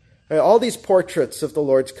 Right? All these portraits of the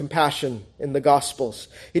Lord's compassion in the Gospels.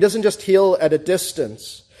 He doesn't just heal at a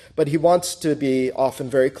distance, but he wants to be often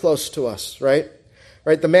very close to us, right?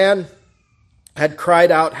 Right? The man had cried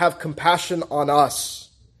out, "Have compassion on us."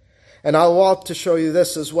 And I want to show you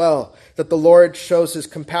this as well, that the Lord shows his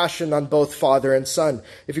compassion on both Father and Son.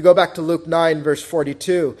 If you go back to Luke 9, verse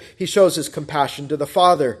 42, he shows his compassion to the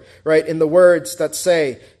Father, right? In the words that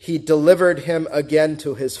say, he delivered him again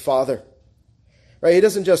to his Father. Right? He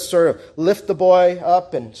doesn't just sort of lift the boy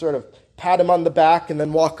up and sort of pat him on the back and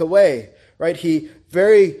then walk away, right? He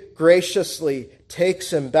very graciously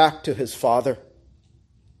takes him back to his Father.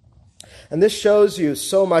 And this shows you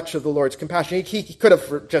so much of the Lord's compassion. He could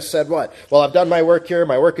have just said what? Well, I've done my work here.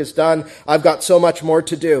 My work is done. I've got so much more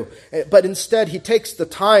to do. But instead, he takes the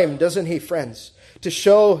time, doesn't he, friends, to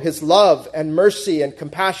show his love and mercy and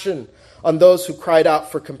compassion on those who cried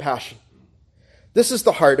out for compassion. This is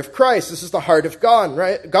the heart of Christ. This is the heart of God,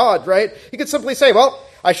 right? He could simply say, well,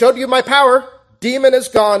 I showed you my power. Demon is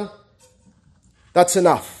gone. That's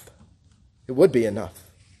enough. It would be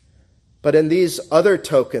enough. But in these other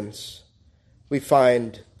tokens, we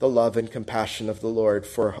find the love and compassion of the Lord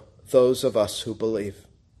for those of us who believe.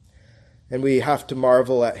 And we have to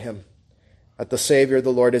marvel at him, at the Savior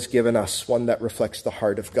the Lord has given us, one that reflects the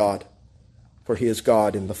heart of God, for he is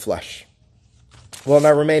God in the flesh. Well, in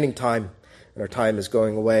our remaining time, and our time is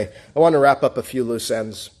going away, I want to wrap up a few loose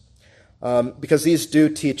ends, because these do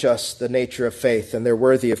teach us the nature of faith, and they're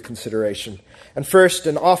worthy of consideration. And first,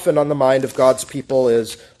 and often on the mind of God's people,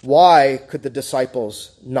 is why could the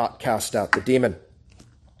disciples not cast out the demon?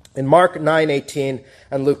 In Mark 9:18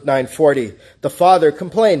 and Luke 9:40, the Father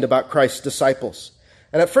complained about Christ's disciples.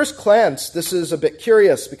 And at first glance, this is a bit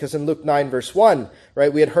curious, because in Luke 9 verse 1,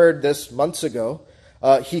 right, we had heard this months ago,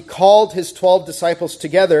 he called his 12 disciples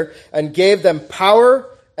together and gave them power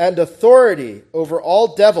and authority over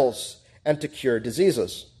all devils and to cure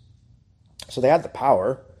diseases. So they had the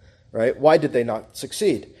power, right? Why did they not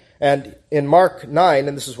succeed? And in Mark 9,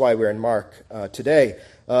 and this is why we're in Mark today,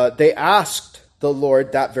 they asked the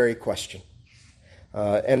Lord that very question.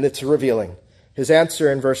 And it's revealing. His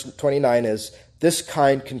answer in verse 29 is, "This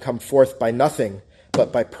kind can come forth by nothing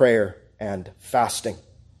but by prayer and fasting."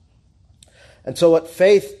 And so what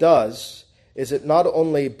faith does is it not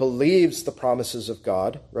only believes the promises of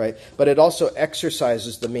God, right, but it also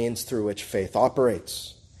exercises the means through which faith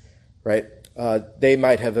operates, right? They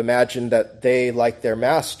might have imagined that they, like their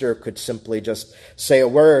master, could simply just say a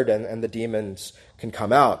word and the demons can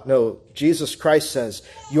come out. No, Jesus Christ says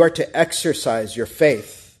you are to exercise your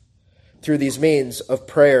faith through these means of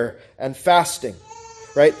prayer and fasting,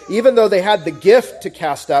 right? Even though they had the gift to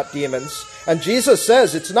cast out demons, and Jesus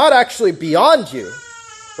says it's not actually beyond you,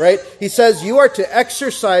 right? He says you are to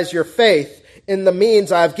exercise your faith in the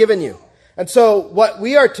means I have given you. And so what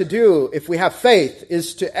we are to do if we have faith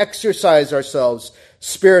is to exercise ourselves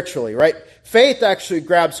spiritually, right? Faith actually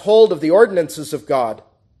grabs hold of the ordinances of God,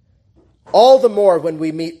 all the more when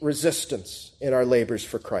we meet resistance in our labors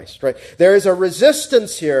for Christ, right? There is a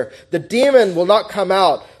resistance here. The demon will not come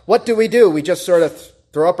out. What do? We just sort of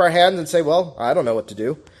throw up our hands and say, well, I don't know what to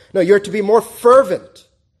do. No, you're to be more fervent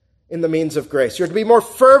in the means of grace. You're to be more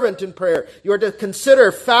fervent in prayer. You're to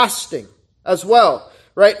consider fasting as well.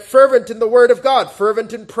 Right? Fervent in the word of God,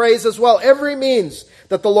 fervent in praise as well. Every means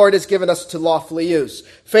that the Lord has given us to lawfully use.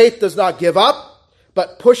 Faith does not give up,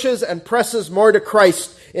 but pushes and presses more to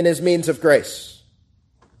Christ in his means of grace.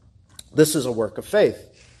 This is a work of faith,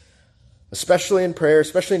 especially in prayer,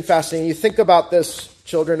 especially in fasting. You think about this,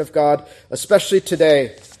 children of God, especially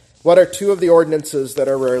today. What are two of the ordinances that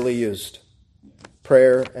are rarely used?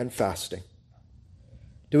 Prayer and fasting.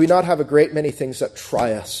 Do we not have a great many things that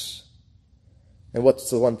try us? And what's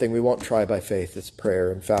the one thing we won't try by faith? It's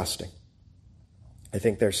prayer and fasting. I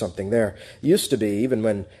think there's something there. It used to be, even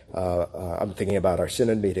when, I'm thinking about our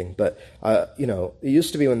synod meeting, but, it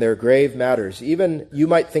used to be when there are grave matters. Even you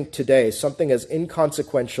might think today, something as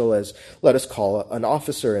inconsequential as, let us call an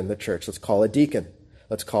officer in the church, let's call a deacon,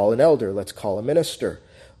 let's call an elder, let's call a minister.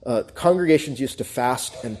 Congregations used to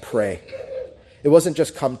fast and pray. It wasn't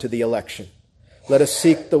just come to the election. Let us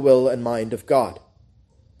seek the will and mind of God.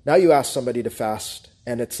 Now you ask somebody to fast,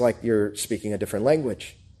 and it's like you're speaking a different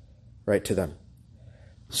language, right, to them.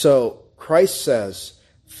 So Christ says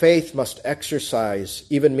faith must exercise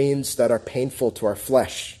even means that are painful to our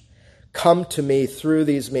flesh. Come to me through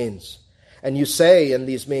these means. And you say in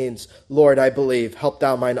these means, Lord, I believe, help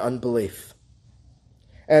thou mine unbelief.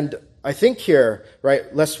 And I think here,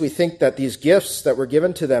 right, lest we think that these gifts that were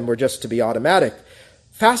given to them were just to be automatic.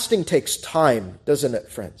 Fasting takes time, doesn't it,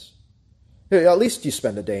 friends? At least you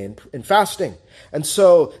spend a day in fasting. And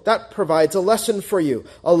so that provides a lesson for you,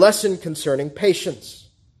 a lesson concerning patience,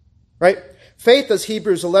 right? Faith, as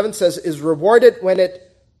Hebrews 11 says, is rewarded when it,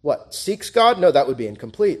 seeks God? No, that would be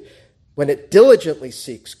incomplete. When it diligently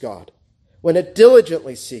seeks God, when it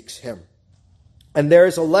diligently seeks Him. And there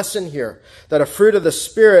is a lesson here that a fruit of the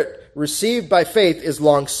Spirit received by faith is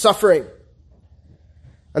long-suffering.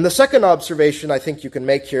 And the second observation I think you can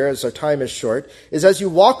make here, as our time is short, is as you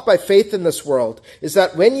walk by faith in this world, is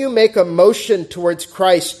that when you make a motion towards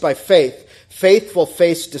Christ by faith, faith will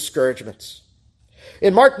face discouragements.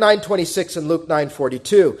 In Mark 9:26 and Luke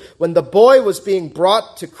 9:42, when the boy was being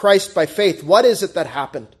brought to Christ by faith, what is it that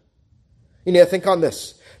happened? You need to think on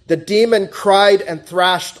this. The demon cried and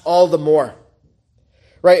thrashed all the more.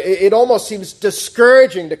 Right? It almost seems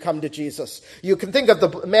discouraging to come to Jesus. You can think of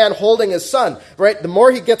the man holding his son, right? The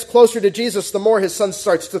more he gets closer to Jesus, the more his son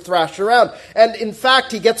starts to thrash around. And in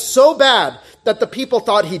fact, he gets so bad that the people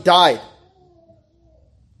thought he died.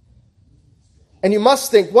 And you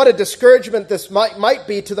must think what a discouragement this might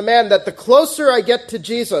be to the man, that the closer I get to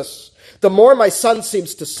Jesus, the more my son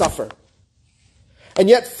seems to suffer. And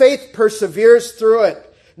yet faith perseveres through it,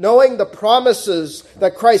 knowing the promises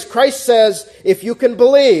that Christ says, if you can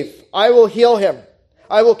believe, I will heal him.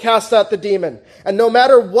 I will cast out the demon. And no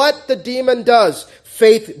matter what the demon does,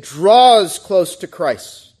 faith draws close to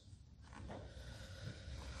Christ.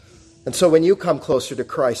 And so when you come closer to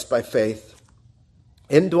Christ by faith,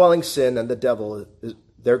 indwelling sin and the devil,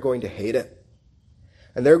 they're going to hate it.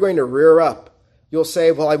 And they're going to rear up. You'll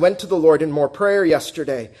say, well, I went to the Lord in more prayer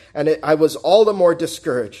yesterday, and I was all the more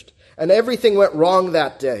discouraged. And everything went wrong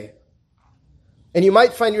that day. And you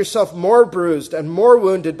might find yourself more bruised and more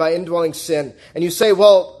wounded by indwelling sin. And you say,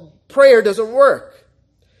 well, prayer doesn't work.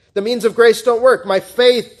 The means of grace don't work. My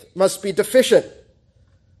faith must be deficient.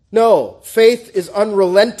 No, faith is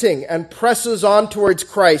unrelenting and presses on towards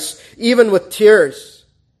Christ, even with tears.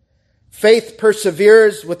 Faith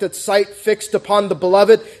perseveres with its sight fixed upon the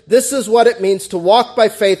beloved. This is what it means to walk by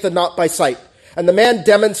faith and not by sight. And the man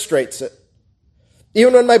demonstrates it.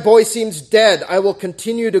 Even when my boy seems dead, I will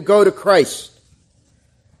continue to go to Christ.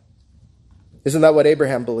 Isn't that what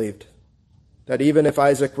Abraham believed? That even if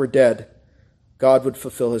Isaac were dead, God would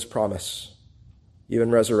fulfill his promise, even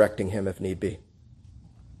resurrecting him if need be.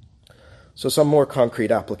 So some more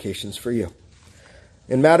concrete applications for you.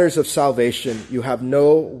 In matters of salvation, you have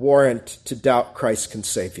no warrant to doubt Christ can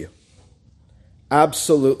save you.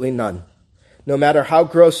 Absolutely none. No matter how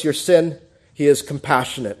gross your sin, he is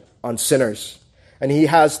compassionate on sinners. And he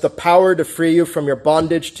has the power to free you from your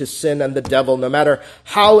bondage to sin and the devil, no matter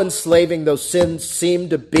how enslaving those sins seem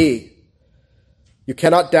to be. You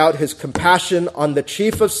cannot doubt his compassion on the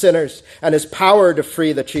chief of sinners and his power to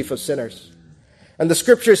free the chief of sinners. And the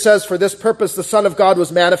scripture says, for this purpose the Son of God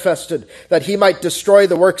was manifested, that he might destroy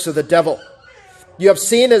the works of the devil. You have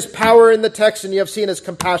seen his power in the text, and you have seen his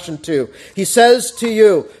compassion too. He says to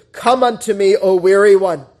you, come unto me, O weary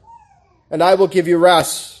one, and I will give you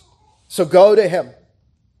rest. So go to him.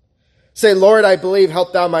 Say, Lord, I believe,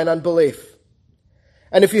 help thou mine unbelief.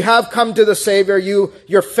 And if you have come to the Savior,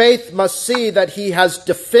 your faith must see that he has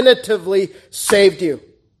definitively saved you.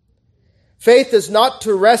 Faith is not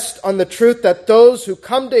to rest on the truth that those who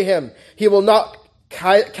come to him, he will not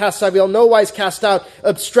cast out, he will no wise cast out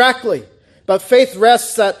abstractly. But faith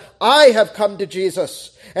rests that I have come to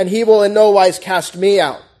Jesus, and he will in no wise cast me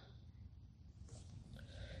out.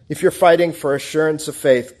 If you're fighting for assurance of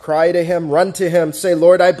faith, cry to him, run to him, say,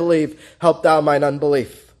 Lord, I believe, help thou mine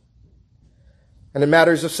unbelief. And in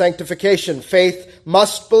matters of sanctification, faith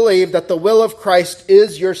must believe that the will of Christ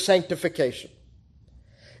is your sanctification.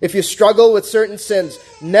 If you struggle with certain sins,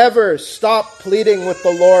 never stop pleading with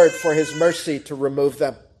the Lord for his mercy to remove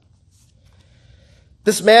them.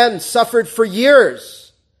 This man suffered for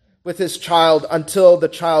years with his child until the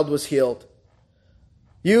child was healed.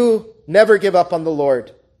 You never give up on the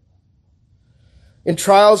Lord. In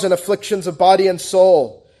trials and afflictions of body and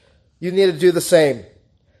soul, you need to do the same.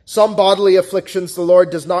 Some bodily afflictions the Lord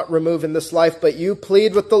does not remove in this life, but you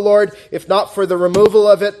plead with the Lord, if not for the removal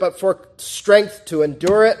of it, but for strength to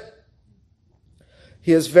endure it.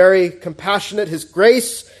 He is very compassionate. His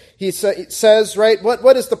grace, he says, right?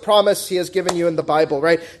 What is the promise he has given you in the Bible,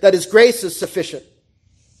 right? That his grace is sufficient.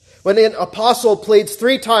 When an apostle pleads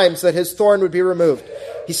 3 times that his thorn would be removed,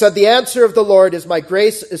 he said, the answer of the Lord is, my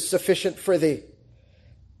grace is sufficient for thee,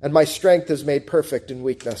 and my strength is made perfect in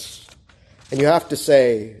weakness. And you have to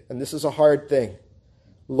say, and this is a hard thing,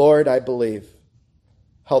 Lord, I believe,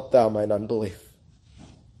 help thou mine unbelief.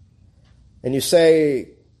 And you say,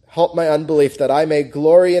 help my unbelief that I may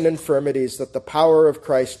glory in infirmities, that the power of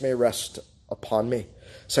Christ may rest upon me.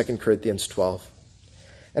 2 Corinthians 12.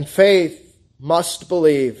 And faith must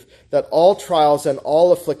believe that all trials and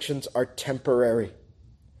all afflictions are temporary.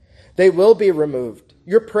 They will be removed.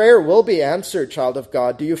 Your prayer will be answered, child of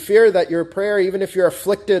God. Do you fear that your prayer, even if you're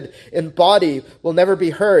afflicted in body, will never be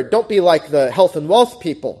heard? Don't be like the health and wealth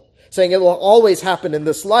people, saying it will always happen in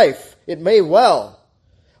this life. It may well.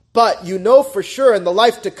 But you know for sure in the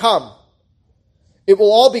life to come, it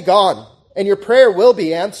will all be gone, and your prayer will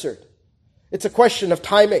be answered. It's a question of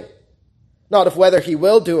timing, not of whether he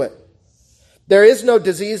will do it. There is no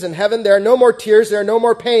disease in heaven. There are no more tears. There are no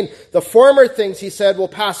more pain. The former things, he said, will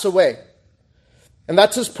pass away. And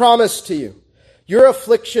that's his promise to you. Your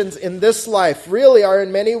afflictions in this life really are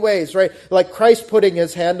in many ways, right? Like Christ putting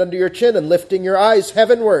his hand under your chin and lifting your eyes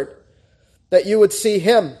heavenward, that you would see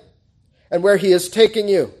him and where he is taking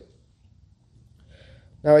you.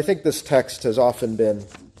 Now, I think this text has often been,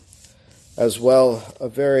 as well, a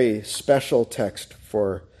very special text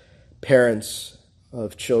for parents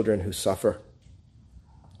of children who suffer.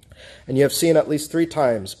 And you have seen at least 3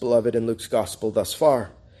 times, beloved, in Luke's gospel thus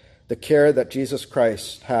far, the care that Jesus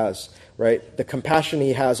Christ has, right? The compassion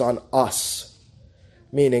he has on us,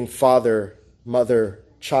 meaning father, mother,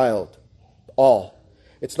 child, all.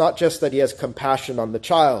 It's not just that he has compassion on the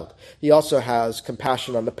child. He also has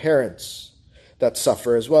compassion on the parents that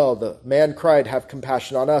suffer as well. The man cried, have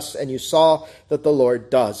compassion on us, and you saw that the Lord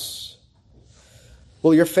does.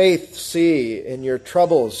 Will your faith see in your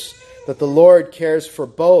troubles that the Lord cares for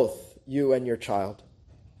both you and your child?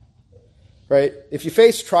 Right? If you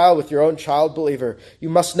face trial with your own child, believer, you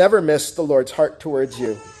must never miss the Lord's heart towards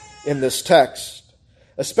you in this text,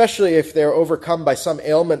 especially if they're overcome by some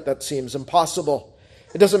ailment that seems impossible.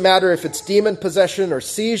 It doesn't matter if it's demon possession or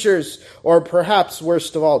seizures, or perhaps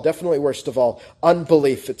worst of all, definitely worst of all,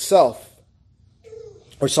 unbelief itself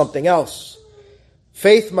or something else.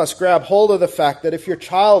 Faith must grab hold of the fact that if your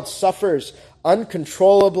child suffers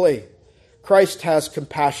uncontrollably, Christ has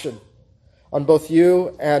compassion on both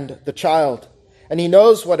you and the child. And he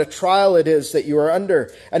knows what a trial it is that you are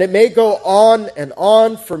under. And it may go on and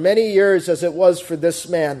on for many years as it was for this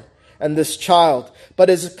man and this child. But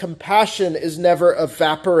his compassion is never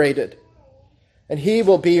evaporated. And he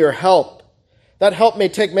will be your help. That help may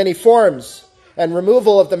take many forms. And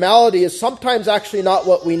removal of the malady is sometimes actually not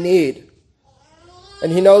what we need.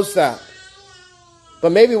 And he knows that.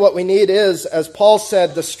 But maybe what we need is, as Paul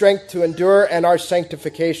said, the strength to endure and our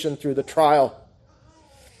sanctification through the trial.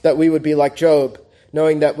 That we would be like Job,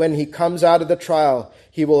 knowing that when he comes out of the trial,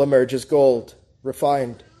 he will emerge as gold,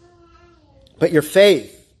 refined. But your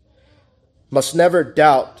faith must never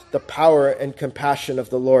doubt the power and compassion of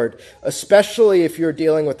the Lord, especially if you're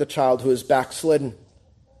dealing with a child who is backslidden,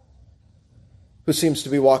 who seems to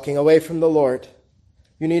be walking away from the Lord.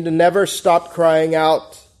 You need to never stop crying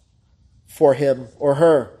out for him or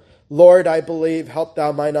her. Lord, I believe, help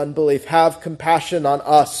thou mine unbelief. Have compassion on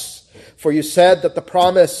us. For you said that the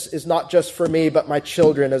promise is not just for me, but my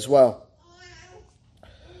children as well.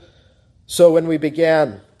 So when we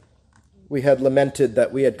began, we had lamented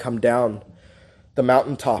that we had come down the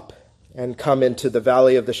mountaintop and come into the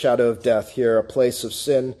valley of the shadow of death, here a place of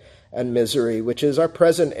sin and misery, which is our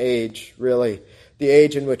present age, really, the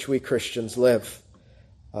age in which we Christians live.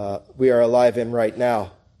 We are alive in right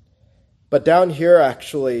now. But down here,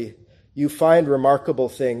 actually, you find remarkable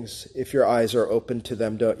things if your eyes are open to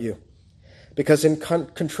them, don't you? Because in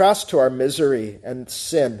contrast to our misery and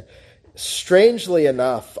sin, strangely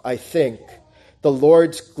enough, I think, the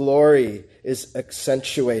Lord's glory is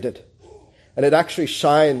accentuated. And it actually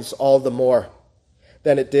shines all the more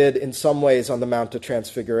than it did in some ways on the Mount of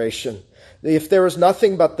Transfiguration. If there was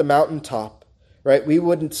nothing but the mountaintop, right, we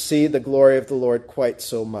wouldn't see the glory of the Lord quite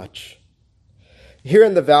so much. Here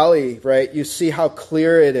in the valley, right, you see how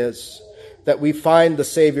clear it is that we find the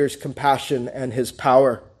Savior's compassion and his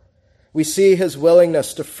power. We see his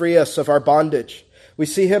willingness to free us of our bondage. We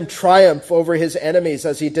see him triumph over his enemies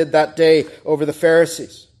as he did that day over the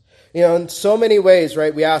Pharisees. You know, in so many ways,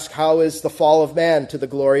 right, we ask, how is the fall of man to the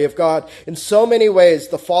glory of God? In so many ways,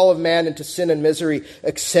 the fall of man into sin and misery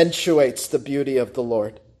accentuates the beauty of the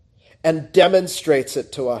Lord and demonstrates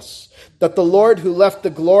it to us. That the Lord who left the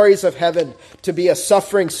glories of heaven to be a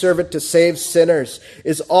suffering servant to save sinners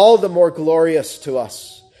is all the more glorious to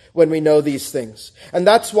us when we know these things. And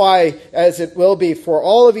that's why, as it will be for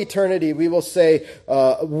all of eternity, we will say,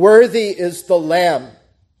 worthy is the Lamb.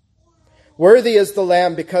 Worthy is the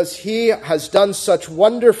Lamb, because he has done such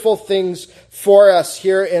wonderful things for us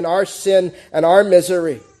here in our sin and our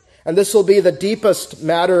misery. And this will be the deepest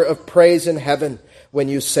matter of praise in heaven when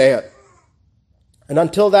you say it. And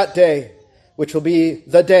until that day, which will be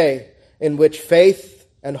the day in which faith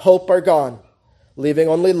and hope are gone, leaving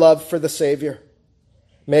only love for the Savior,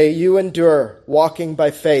 may you endure walking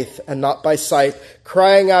by faith and not by sight,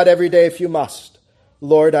 crying out every day if you must,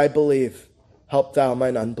 Lord, I believe. Help thou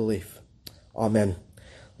mine unbelief. Amen.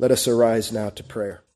 Let us arise now to prayer.